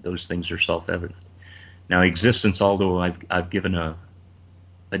things are self-evident. Now, existence, although I've given a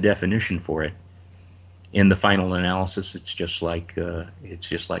definition for it, in the final analysis, it's just like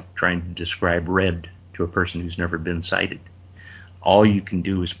trying to describe red to a person who's never been sighted. All you can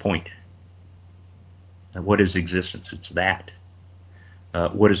do is point. And what is existence? It's that.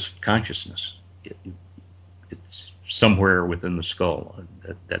 What is consciousness? It's somewhere within the skull.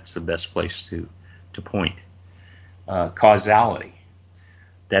 That's the best place to point. Causality.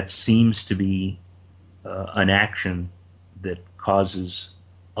 That seems to be an action that causes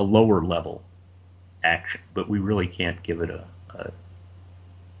a lower level action, but we really can't give it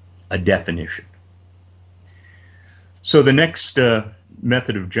a definition. So the next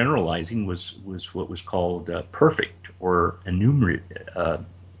method of generalizing was what was called perfect or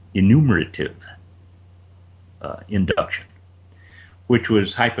enumerative induction, which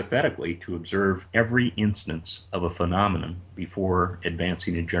was hypothetically to observe every instance of a phenomenon before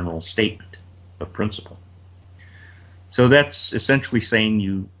advancing a general statement of principle. So that's essentially saying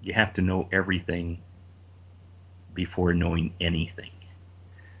you have to know everything before knowing anything.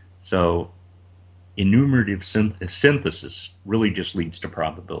 So enumerative synthesis really just leads to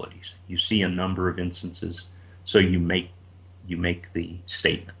probabilities. You see a number of instances, so you make the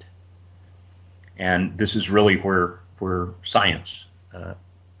statement. And this is really where science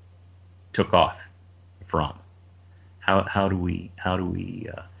took off from. How do we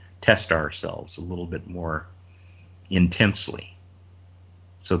test ourselves a little bit more intensely,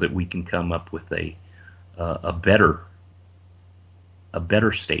 so that we can come up with a better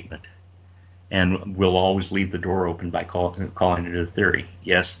statement? And we'll always leave the door open by calling it a theory.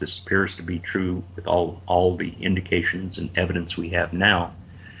 Yes, this appears to be true with all the indications and evidence we have now,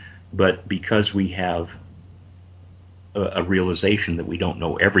 but because we have a realization that we don't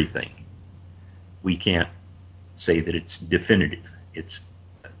know everything, we can't say that it's definitive. It's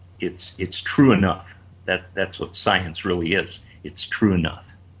true enough. That's what science really is. It's true enough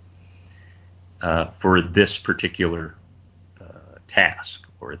for this particular task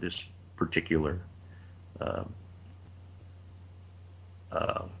or this particular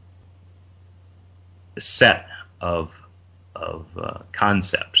set of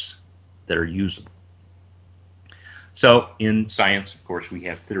concepts that are usable. So in science, of course, we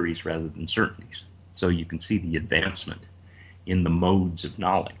have theories rather than certainties. So you can see the advancement in the modes of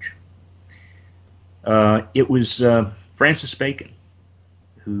knowledge. It was Francis Bacon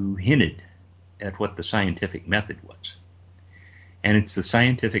who hinted at what the scientific method was. And it's the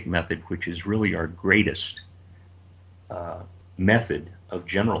scientific method which is really our greatest method of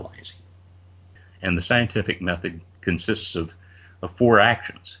generalizing. And the scientific method consists of four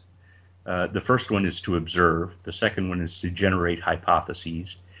actions. The first one is to observe. The second one is to generate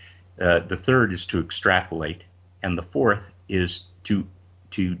hypotheses. The third is to extrapolate. And the fourth is to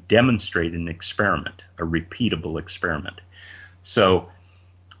demonstrate an experiment, a repeatable experiment. So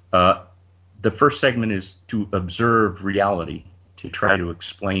the first segment is to observe reality, to try to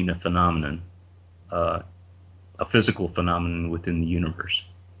explain a phenomenon, a physical phenomenon within the universe.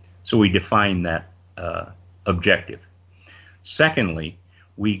 So we define that objective. Secondly,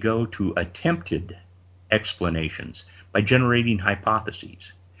 we go to attempted explanations by generating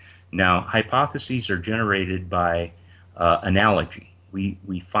hypotheses. Now, hypotheses are generated by analogy.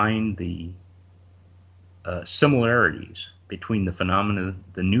 We find the similarities between the phenomena,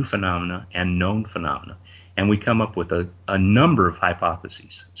 the new phenomena, and known phenomena, and we come up with a number of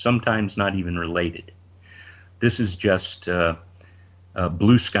hypotheses, sometimes not even related. This is just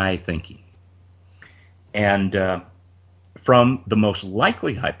blue sky thinking. And from the most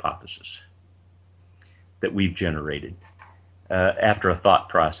likely hypothesis that we've generated after a thought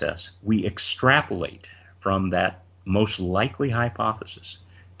process, we extrapolate from that most likely hypothesis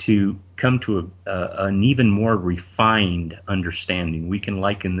to come to an even more refined understanding. We can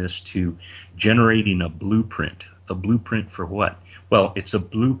liken this to generating a blueprint. A blueprint for what? Well, it's a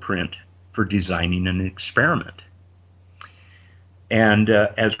blueprint for designing an experiment. And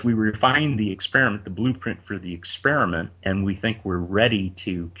as we refine the experiment, the blueprint for the experiment, and we think we're ready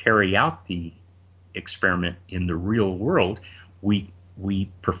to carry out the experiment in the real world, we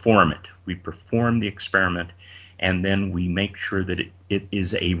perform it. We perform the experiment, and then we make sure that it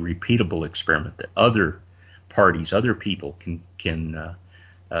is a repeatable experiment, that other parties, other people can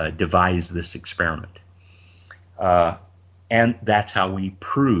devise this experiment. And that's how we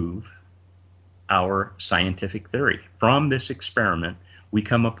prove our scientific theory. From this experiment, we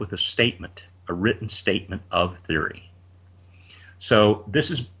come up with a statement, a written statement of theory. So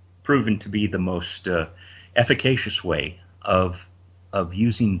this is proven to be the most efficacious way of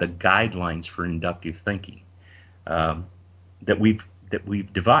using the guidelines for inductive thinking that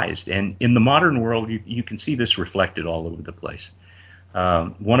we've devised. And in the modern world, you can see this reflected all over the place.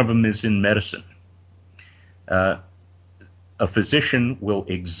 One of them is in medicine. A physician will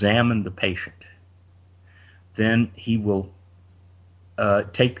examine the patient. Then he will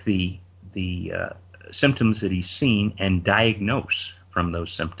take the symptoms that he's seen and diagnose from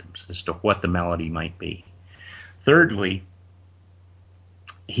those symptoms as to what the malady might be. Thirdly,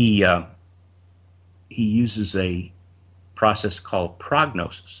 he uses a process called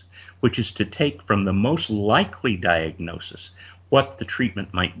prognosis, which is to take from the most likely diagnosis what the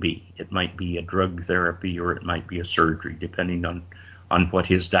treatment might be. It might be a drug therapy or it might be a surgery, depending on what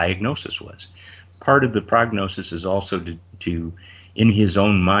his diagnosis was. Part of the prognosis is also to, in his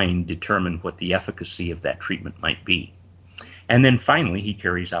own mind, determine what the efficacy of that treatment might be. And then finally, he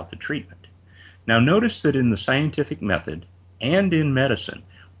carries out the treatment. Now, notice that in the scientific method and in medicine,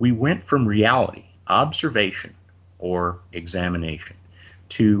 we went from reality, observation, or examination,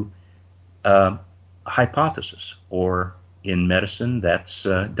 to hypothesis, or in medicine, that's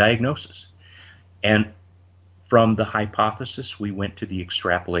diagnosis. And from the hypothesis, we went to the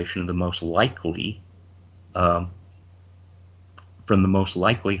extrapolation of the most likely, from the most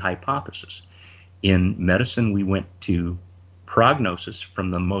likely hypothesis. In medicine, we went to prognosis from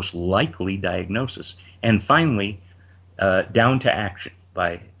the most likely diagnosis, and finally down to action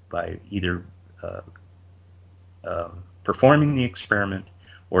by either performing the experiment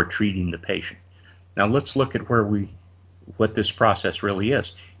or treating the patient. Now let's look at what this process really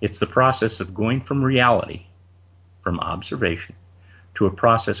is. It's the process of going from reality, from observation, to a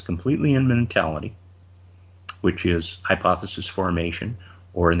process completely in mentality, which is hypothesis formation,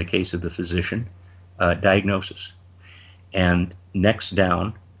 or in the case of the physician, diagnosis. And next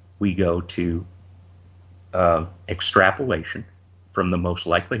down, we go to extrapolation from the most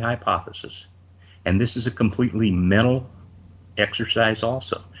likely hypothesis. And this is a completely mental exercise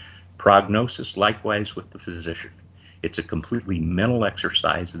also. Prognosis, likewise with the physician. It's a completely mental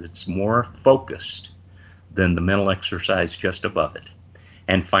exercise that's more focused than the mental exercise just above it.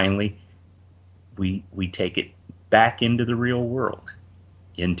 And finally, we take it back into the real world,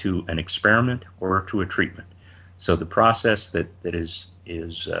 into an experiment or to a treatment. So the process that is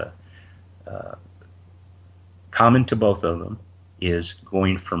common to both of them is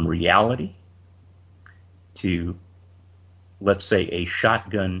going from reality to, let's say, a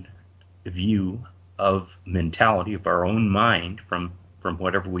shotgun view of mentality of our own mind from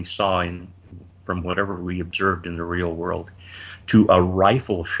whatever we saw from whatever we observed in the real world, to a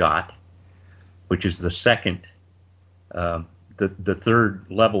rifle shot, which is the second, the third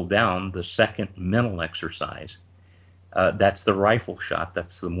level down, the second mental exercise. That's the rifle shot.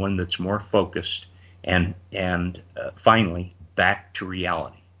 That's the one that's more focused, and finally back to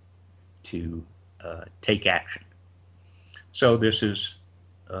reality, to take action. So this is,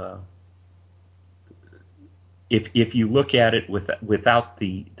 if you look at it without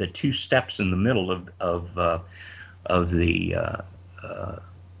the two steps in the middle of the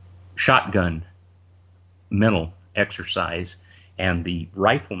shotgun mental exercise and the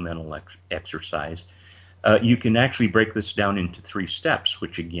rifle mental exercise, you can actually break this down into 3 steps,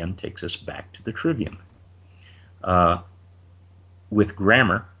 which again takes us back to the trivium. With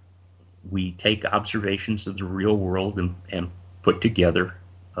grammar, we take observations of the real world and put together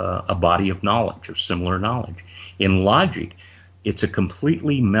a body of knowledge, of similar knowledge. In logic, it's a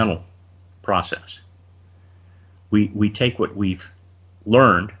completely mental process. We take what we've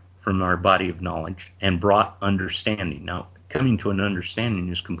learned from our body of knowledge and brought understanding. Now, coming to an understanding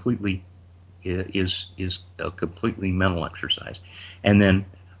is a completely mental exercise. And then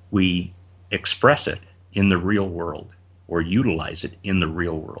we express it in the real world, or utilize it in the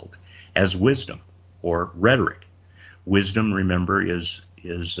real world as wisdom or rhetoric. Wisdom, remember, is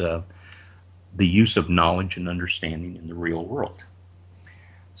the use of knowledge and understanding in the real world.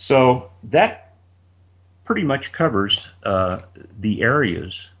 So that pretty much covers the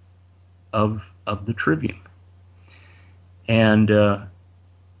areas of the trivium. And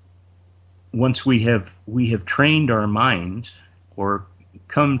once we have trained our minds, or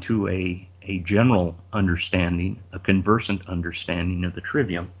come to a general understanding, a conversant understanding of the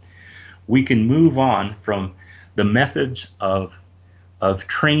trivium, we can move on from the methods of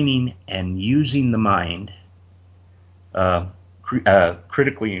training and using the mind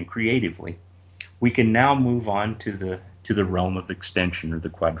critically and creatively. We can now move on to the realm of extension, or the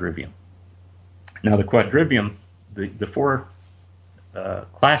quadrivium. Now, the quadrivium, the 4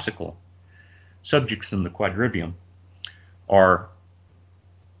 classical subjects in the quadrivium are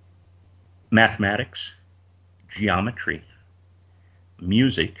mathematics, geometry,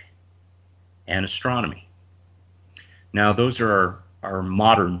 music, and astronomy. Now, those are our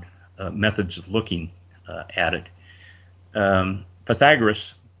modern methods of looking at it.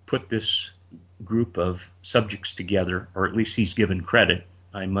 Pythagoras put this group of subjects together, or at least he's given credit,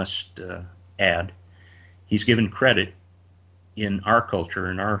 I must add. He's given credit in our culture,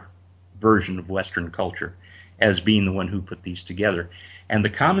 in our version of Western culture, as being the one who put these together. And the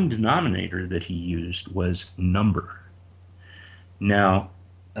common denominator that he used was number. Now,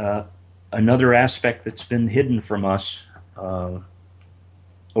 another aspect that's been hidden from us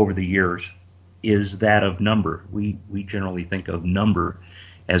over the years is that of number. We generally think of number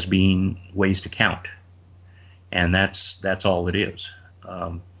as being ways to count, and that's all it is.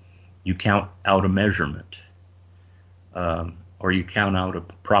 You count out a measurement, or you count out a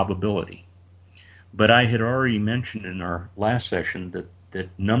probability. But I had already mentioned in our last session that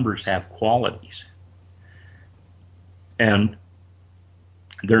numbers have qualities. And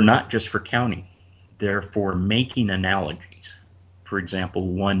they're not just for counting. They're for making analogies. For example,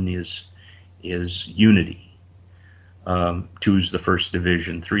 1 is unity. 2 is the first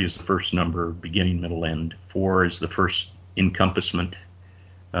division. 3 is the first number, beginning, middle, end. 4 is the first encompassment,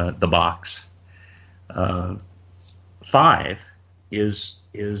 the box. 5 is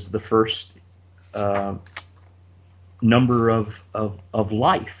the first number of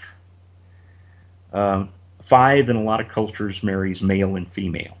life. 5 in a lot of cultures marries male and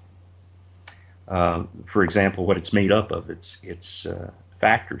female. For example, what it's made up of, its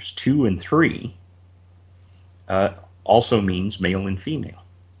factors. 2 and 3 also means male and female.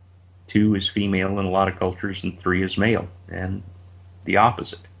 2 is female in a lot of cultures, and 3 is male, and the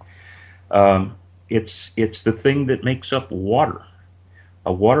opposite. It's the thing that makes up water.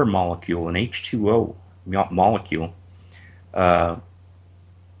 A water molecule, an H2O molecule,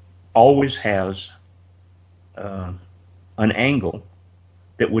 always has an angle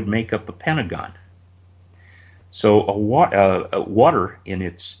that would make up a pentagon. So water in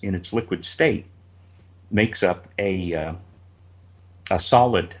its liquid state makes up a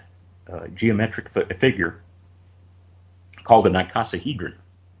solid geometric figure called an icosahedron,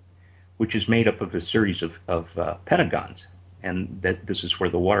 which is made up of a series of pentagons, and that this is where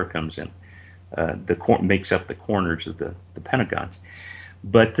the water comes in. Makes up the corners of the pentagons.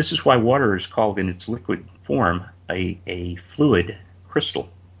 But this is why water is called in its liquid form a fluid crystal.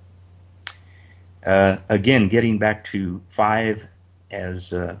 Again, getting back to 5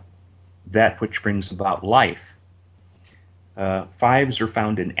 as that which brings about life. 5s are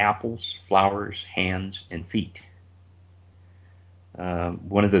found in apples, flowers, hands, and feet.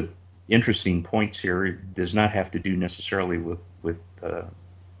 One of the interesting points here does not have to do necessarily with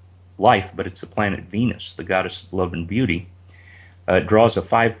life, but it's the planet Venus, the goddess of love and beauty. It draws a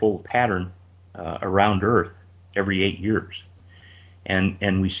 5-fold pattern around Earth every 8 years.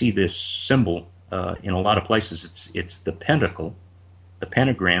 And we see this symbol in a lot of places. It's the pentacle, the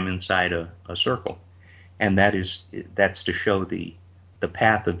pentagram inside a circle. And that's to show the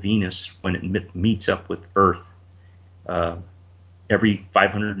path of Venus when it meets up with Earth. Every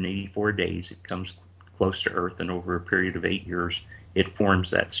 584 days it comes close to Earth, and over a period of 8 years it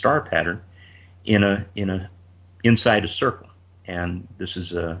forms that star pattern inside a circle. And this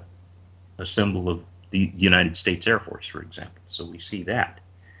is a symbol of the United States Air Force, for example. So we see that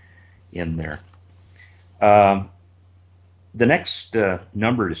in there. The next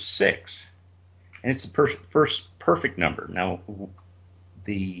number is 6, and it's the first perfect number. Now,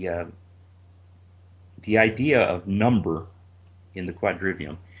 the idea of number in the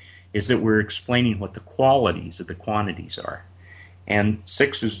Quadrivium is that we're explaining what the qualities of the quantities are, and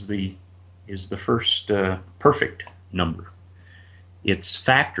 6 is the first perfect number. Its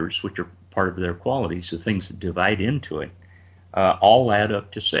factors, which are part of their qualities, the things that divide into it, all add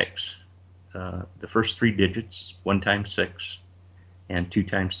up to 6. The first 3 digits, 1 times 6, and 2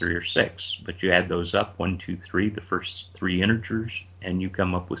 times 3 are 6. But you add those up, 1, 2, 3, the first 3 integers, and you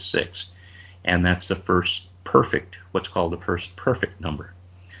come up with 6. And that's the first perfect, what's called the first perfect number.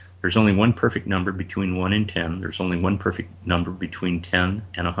 There's only one perfect number between 1 and 10. There's only one perfect number between 10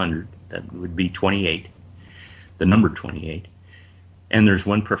 and 100. That would be 28, the number 28. And there's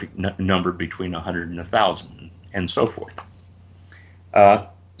one perfect number between 100 and 1,000, and so forth.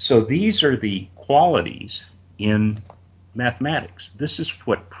 So these are the qualities in mathematics. This is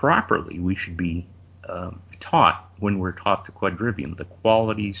what properly we should be taught when we're taught the Quadrivium, the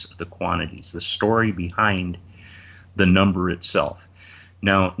qualities of the quantities, the story behind the number itself.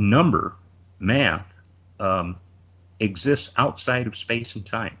 Now, math, exists outside of space and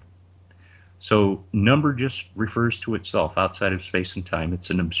time. So number just refers to itself outside of space and time. It's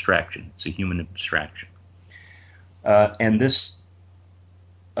an abstraction. It's a human abstraction. And this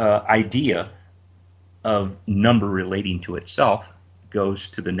idea of number relating to itself goes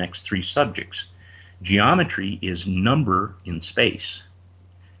to the next 3 subjects. Geometry is number in space.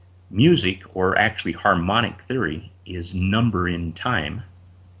 Music, or actually harmonic theory, is number in time.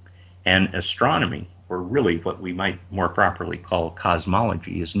 And astronomy, or really what we might more properly call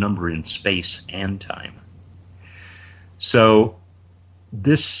cosmology, is number in space and time. So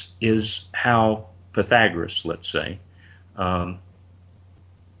this is how Pythagoras, let's say,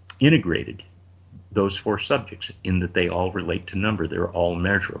 integrated those 4 subjects, in that they all relate to number. They're all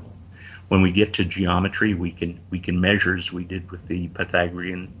measurable. When we get to geometry, we can measure, as we did with the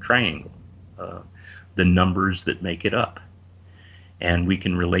Pythagorean triangle, the numbers that make it up. And we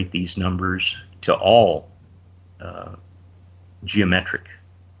can relate these numbers to all geometric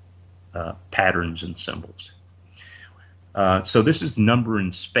patterns and symbols. So this is number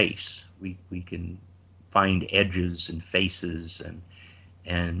in space. We can find edges and faces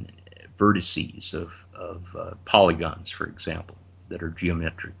and vertices of polygons, for example, that are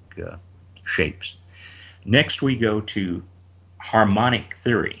geometric shapes. Next, we go to harmonic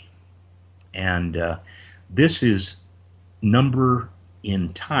theory, and this is number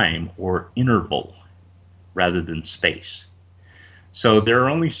in time or interval rather than space. So there are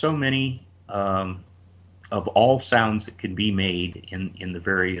only so many of all sounds that can be made in the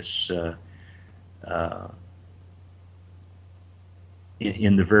various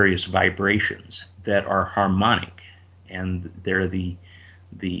in the various vibrations that are harmonic, and they're the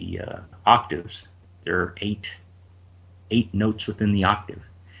octaves. There are eight notes within the octave,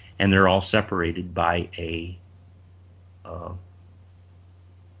 and they're all separated by a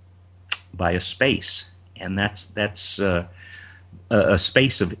space, and that's a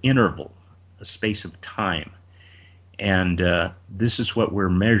space of interval, a space of time. And this is what we're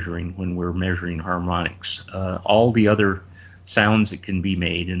measuring when we're measuring harmonics. All the other sounds that can be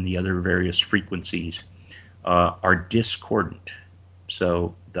made in the other various frequencies are discordant.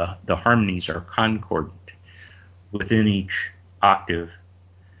 So the harmonies are concordant. Within each octave,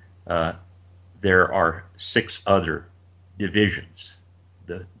 there are 6 other divisions.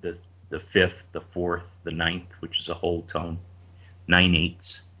 The fifth, the fourth, the ninth, which is a whole tone,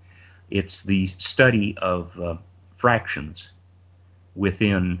 9/8. It's the study of fractions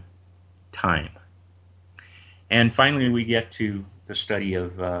within time. And finally, we get to the study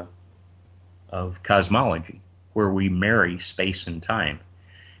of cosmology, where we marry space and time.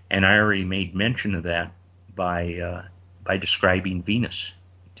 And I already made mention of that by describing Venus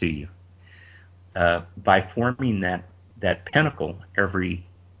to you. By forming that pinnacle every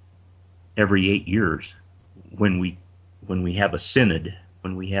 8 years, when we have a synod,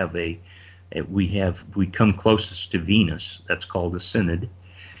 when we come closest to Venus, that's called a synod.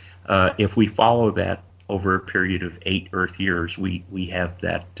 If we follow that over a period of 8 Earth years, we have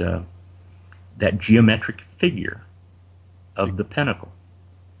that geometric figure of the pinnacle,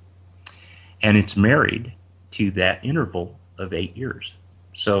 and it's married to that interval of 8 years.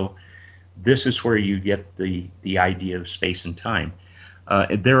 So this is where you get the idea of space and time.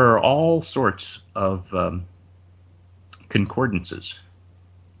 There are all sorts of concordances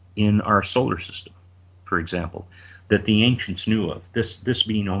in our solar system, for example, that the ancients knew of, this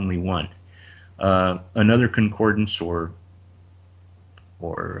being only one. Another concordance or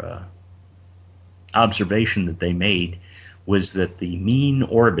observation that they made was that the mean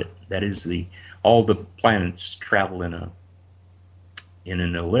orbit, that is, all the planets travel in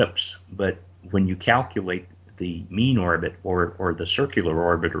an ellipse, but when you calculate the mean orbit or the circular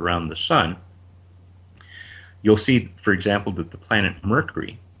orbit around the sun, you'll see, for example, that the planet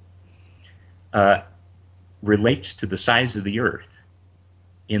Mercury relates to the size of the Earth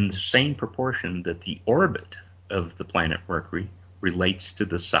in the same proportion that the orbit of the planet Mercury relates to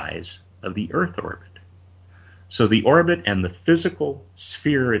the size of the Earth orbit. So the orbit and the physical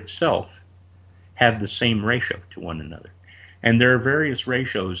sphere itself have the same ratio to one another. And there are various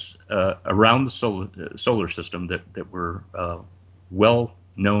ratios around the solar system that were well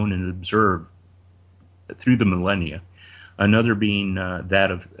known and observed through the millennia. Another being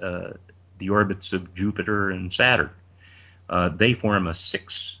that of the orbits of Jupiter and Saturn. They form a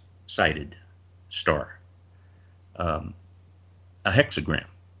 6-sided star, a hexagram,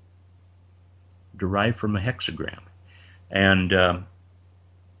 derived from a hexagram. And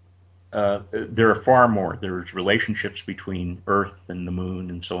there are far more. There's relationships between Earth and the Moon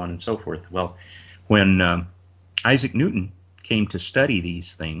and so on and so forth. Well, when Isaac Newton came to study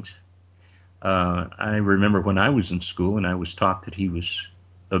these things, I remember when I was in school and I was taught that he was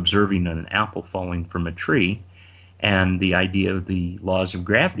observing an apple falling from a tree, and the idea of the laws of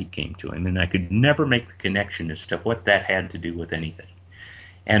gravity came to him, and I could never make the connection as to what that had to do with anything.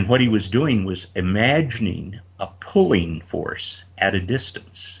 And what he was doing was imagining a pulling force at a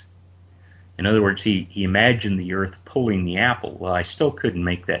distance. In other words, he imagined the Earth pulling the apple. Well, I still couldn't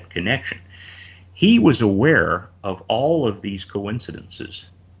make that connection. He was aware of all of these coincidences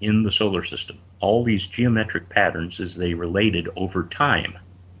in the solar system, all these geometric patterns as they related over time.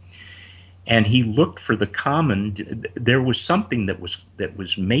 And he looked for the common. There was something that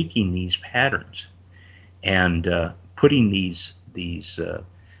was making these patterns and putting this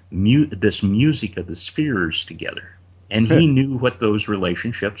music of the spheres together. And he knew what those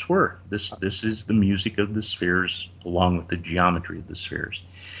relationships were. This is the music of the spheres along with the geometry of the spheres.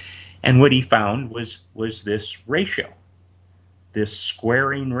 And what he found was this ratio, this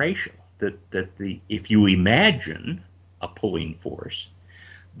squaring ratio, that if you imagine a pulling force,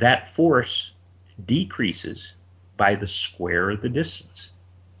 that force decreases by the square of the distance.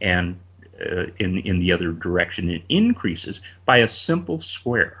 And in the other direction, it increases by a simple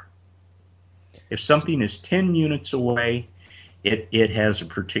square. If something is 10 units away, it has a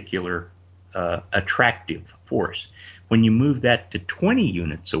particular attractive force. When you move that to 20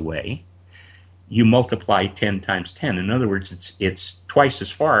 units away, you multiply 10 times 10. In other words, it's twice as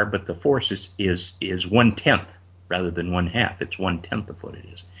far, but the force is 1/10 rather than 1/2. It's 1/10 of what it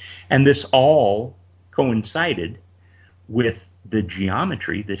is. And this all coincided with the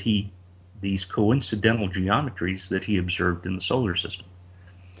geometry that these coincidental geometries that he observed in the solar system.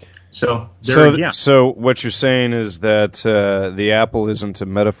 So what you're saying is that the apple isn't a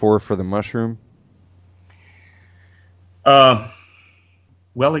metaphor for the mushroom?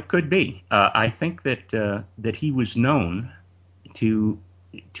 Well, it could be. I think that he was known to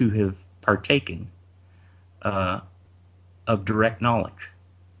have partaken of direct knowledge.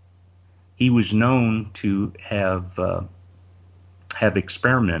 He was known to have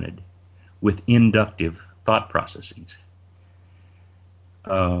experimented with inductive thought processes.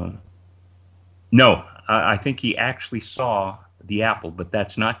 No, I think he actually saw the apple, but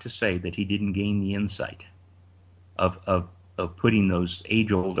that's not to say that he didn't gain the insight of putting those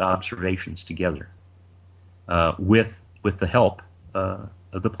age-old observations together with the help of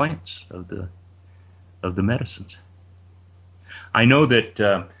the plants, of the medicines. I know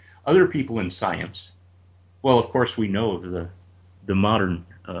that other people in science, well, of course, we know of the modern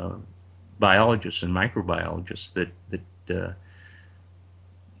biologists and microbiologists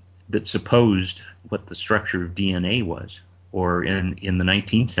that supposed what the structure of DNA was, or in the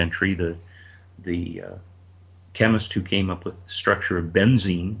 19th century, the chemist who came up with the structure of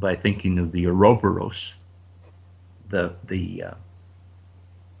benzene by thinking of the Ouroboros, the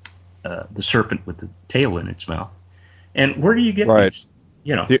serpent with the tail in its mouth. And where do you get these?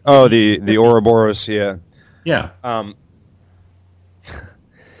 You know, the Ouroboros, yeah. Yeah.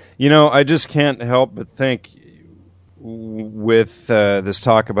 I just can't help but think with this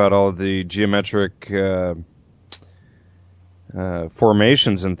talk about all of the geometric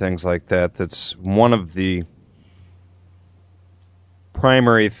formations and things like that, that's one of the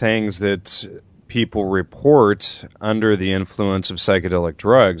primary things that people report under the influence of psychedelic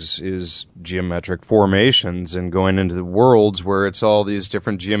drugs is geometric formations, and going into the worlds where it's all these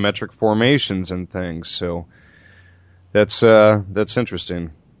different geometric formations and things. So that's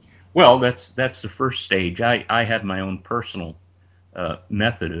interesting. Well, that's the first stage. I have my own personal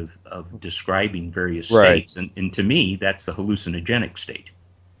method of describing various states, and to me, that's the hallucinogenic state.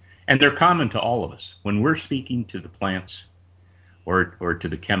 And they're common to all of us. When we're speaking to the plants or to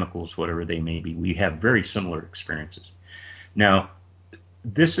the chemicals, whatever they may be, we have very similar experiences. Now,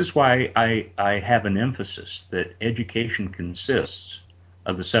 this is why I have an emphasis that education consists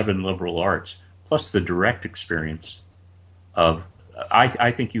of the 7 liberal arts, plus the direct experience of,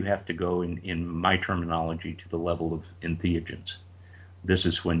 I think you have to go, in my terminology, to the level of entheogens. This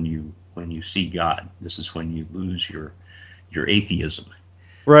is when you see God. This is when you lose your atheism.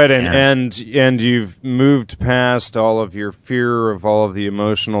 Right, and you've moved past all of your fear of all of the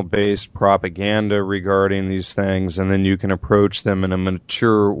emotional-based propaganda regarding these things, and then you can approach them in a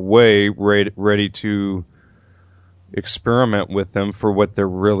mature way, ready to experiment with them for what they're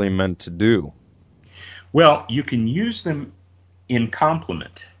really meant to do. Well, you can use them in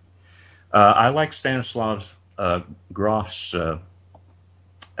complement. I like Stanislav Grof's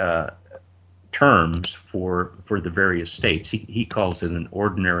terms for the various states. He calls it an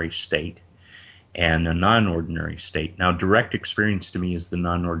ordinary state and a non-ordinary state. Now, direct experience to me is the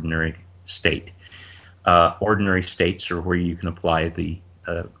non-ordinary state. Ordinary states are where you can apply the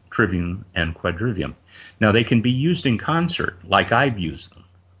Trivium and Quadrivium. Now, they can be used in concert, like I've used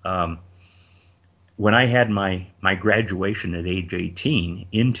them. When I had my graduation at age 18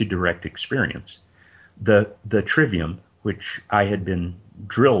 into direct experience, the Trivium, which I had been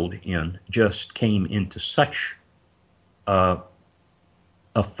drilled in, just came into such a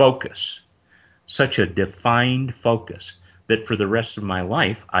focus, such a defined focus, that for the rest of my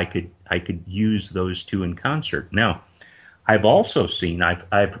life I could use those two in concert. Now, I've also seen,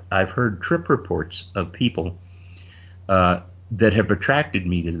 I've heard trip reports of people that have attracted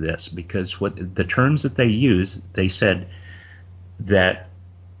me to this, because what the terms that they use, they said that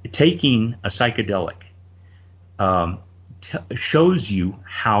taking a psychedelic shows you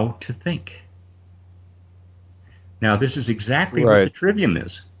how to think. Now, this is exactly what the Trivium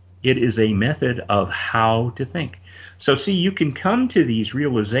is. It is a method of how to think. So, see, you can come to these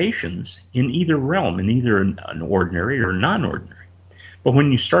realizations in either realm, in either an ordinary or non-ordinary. But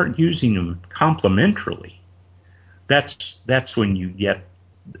when you start using them complementarily, that's when you get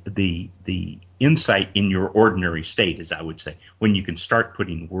the insight in your ordinary state, as I would say, when you can start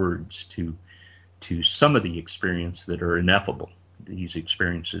putting words to some of the experience that are ineffable, these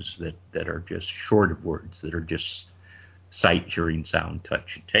experiences that are just short of words, that are just sight, hearing, sound,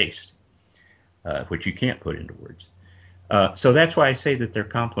 touch, and taste, which you can't put into words. So that's why I say that they're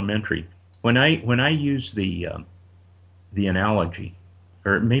complementary. When I use the analogy,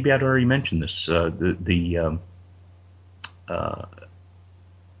 or maybe I'd already mentioned this, the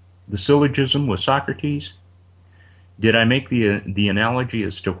syllogism with Socrates. Did I make the analogy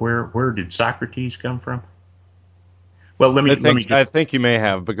as to where did Socrates come from? Well, let me just. I think you may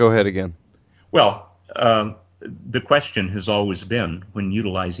have, but go ahead again. Well, the question has always been, when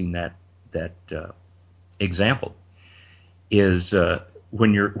utilizing that example, is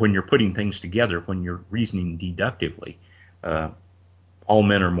when you're putting things together, when you're reasoning deductively. All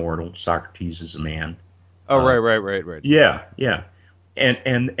men are mortal. Socrates is a man. Oh, right. Yeah.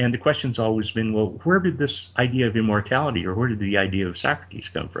 And the question's always been, well, where did this idea of immortality, or where did the idea of Socrates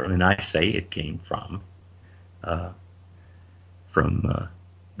come from? And I say it came from the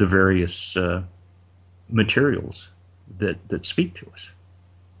various materials that speak to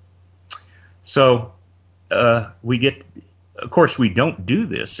us. So we get, of course, we don't do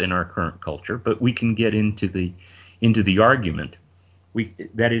this in our current culture, but we can get into the argument.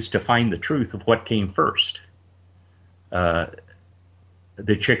 That is, to find the truth of what came first,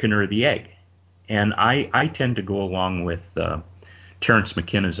 the chicken or the egg. And I tend to go along with Terence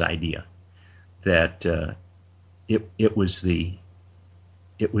McKenna's idea that it was the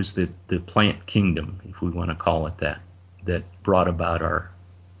plant kingdom, if we want to call it that brought about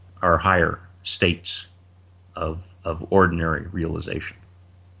our higher states of ordinary realization.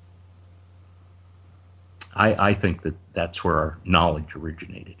 I think that's where our knowledge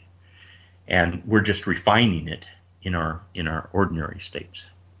originated, and we're just refining it in our ordinary states.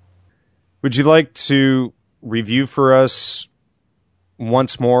 Would you like to review for us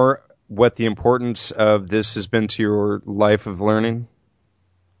once more what the importance of this has been to your life of learning?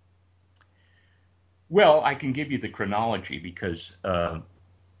 Well, I can give you the chronology, because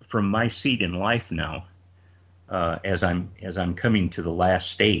from my seat in life now, as I'm coming to the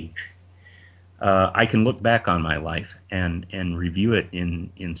last stage, I can look back on my life and review it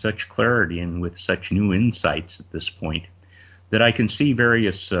in such clarity and with such new insights at this point that I can see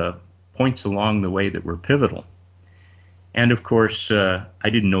various points along the way that were pivotal. And of course, I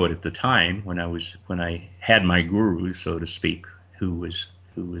didn't know it at the time when I had my guru, so to speak, who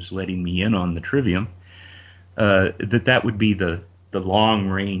was letting me in on the Trivium, that would be the long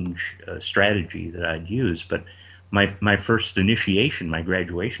range strategy that I'd use. But my first initiation, my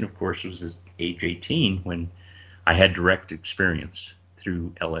graduation, of course, was at age 18, when I had direct experience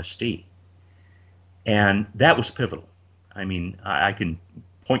through LSD. And that was pivotal. I mean, I can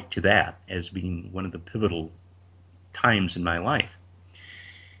point to that as being one of the pivotal times in my life.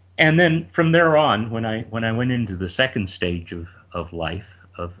 And then from there on, when I went into the second stage of life,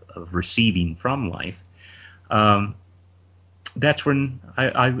 of receiving from life, that's when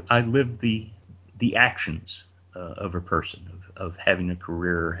I lived the actions of a person, of having a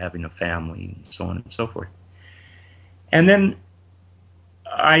career, having a family, and so on and so forth. And then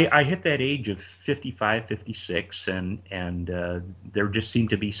I hit that age of 55, 56, and there just seemed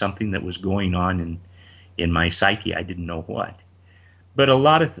to be something that was going on in my psyche. I didn't know what. But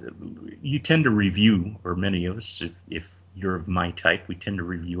you tend to review, or many of us, if you're of my type, we tend to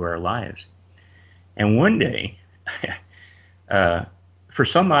review our lives. And one day, for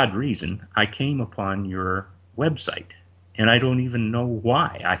some odd reason, I came upon your website, and I don't even know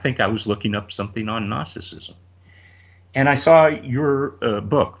why. I think I was looking up something on Gnosticism. And I saw your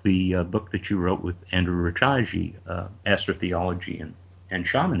book, the book that you wrote with Andrew Rachaji, Astrotheology and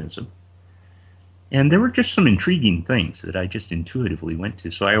Shamanism. And there were just some intriguing things that I just intuitively went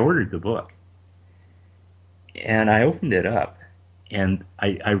to. So I ordered the book. And I opened it up, and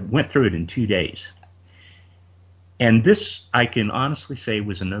I went through it in 2 days. And this, I can honestly say,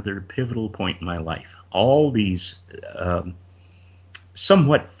 was another pivotal point in my life. All these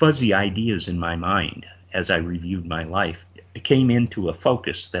somewhat fuzzy ideas in my mind as I reviewed my life came into a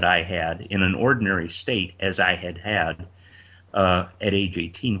focus that I had in an ordinary state, as I had at age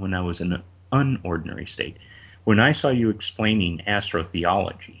 18 when I was in an unordinary state. When I saw you explaining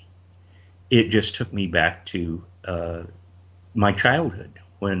astrotheology, it just took me back to my childhood,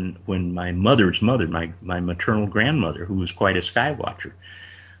 when my mother's mother, my maternal grandmother, who was quite a sky watcher,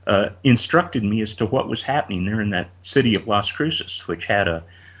 instructed me as to what was happening there in that city of Las Cruces, which had a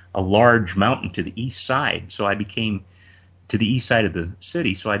large mountain to the east side. To the east side of the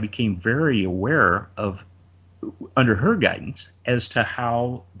city, so I became very aware of under her guidance as to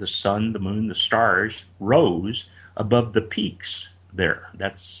how the sun, the moon, the stars rose above the peaks there.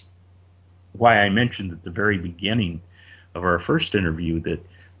 That's why I mentioned at the very beginning of our first interview that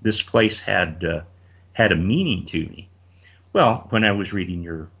this place had a meaning to me. Well, when I was reading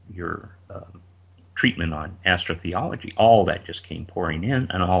your treatment on astrotheology, all that just came pouring in,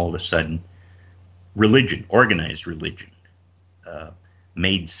 and all of a sudden, religion, organized religion,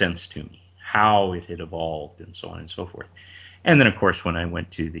 made sense to me, how it had evolved, and so on and so forth. And then, of course, when I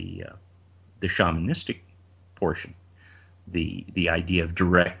went to the shamanistic portion, the idea of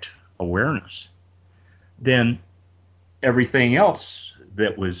direct awareness, then everything else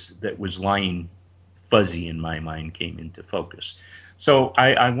that was lying fuzzy in my mind came into focus. So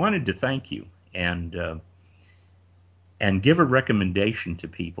I wanted to thank you and give a recommendation to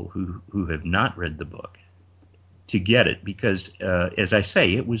people who have not read the book to get it, because as I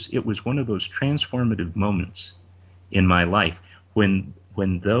say, it was one of those transformative moments in my life when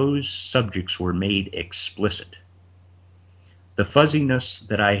those subjects were made explicit. The fuzziness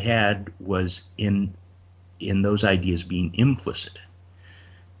that I had was in those ideas being implicit,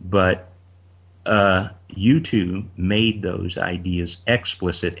 but you two made those ideas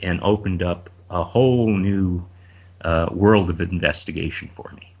explicit and opened up a whole new world of investigation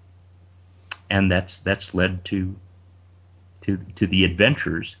for me, and that's led to the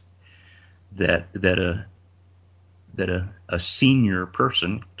adventures that a senior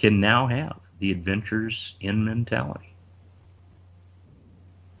person can now have, the adventures in mentality.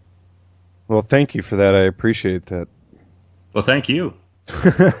 Well, thank you for that. I appreciate that. Well, thank you.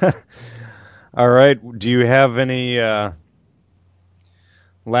 All right. Do you have any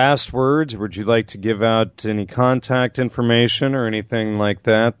last words? Would you like to give out any contact information or anything like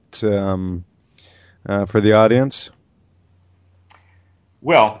that for the audience?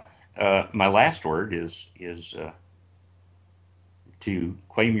 Well, my last word is to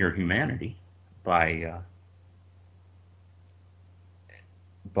claim your humanity by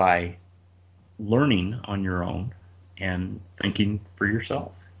learning on your own and thinking for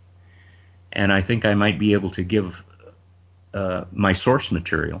yourself. And I think I might be able to give my source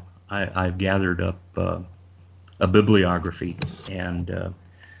material. I've gathered up a bibliography and a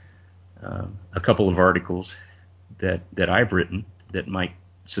couple of articles that I've written that might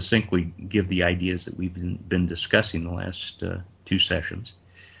succinctly give the ideas that we've been discussing the last two sessions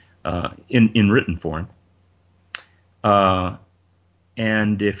in written form.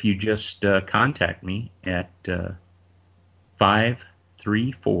 And if you just contact me at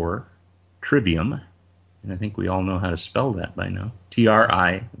 534 Trivium, and I think we all know how to spell that by now,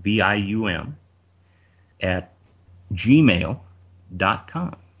 Trivium, at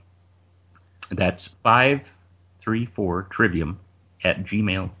gmail.com. That's 534 Trivium at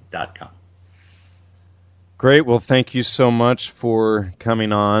gmail.com. Great. Well, thank you so much for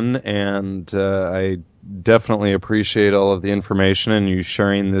coming on, and I definitely appreciate all of the information and you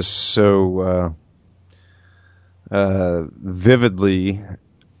sharing this so vividly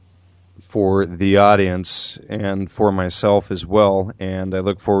for the audience and for myself as well. And I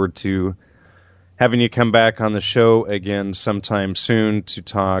look forward to having you come back on the show again sometime soon to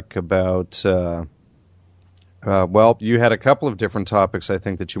talk about, well, you had a couple of different topics I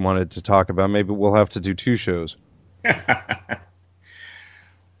think that you wanted to talk about. Maybe we'll have to do two shows.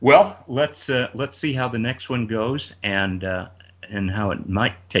 Well, let's see how the next one goes and how it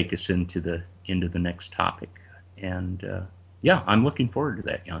might take us into the next topic. And yeah, I'm looking forward to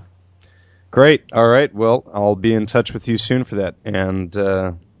that, Jan. Great. All right. Well, I'll be in touch with you soon for that. And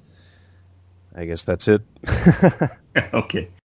I guess that's it. Okay.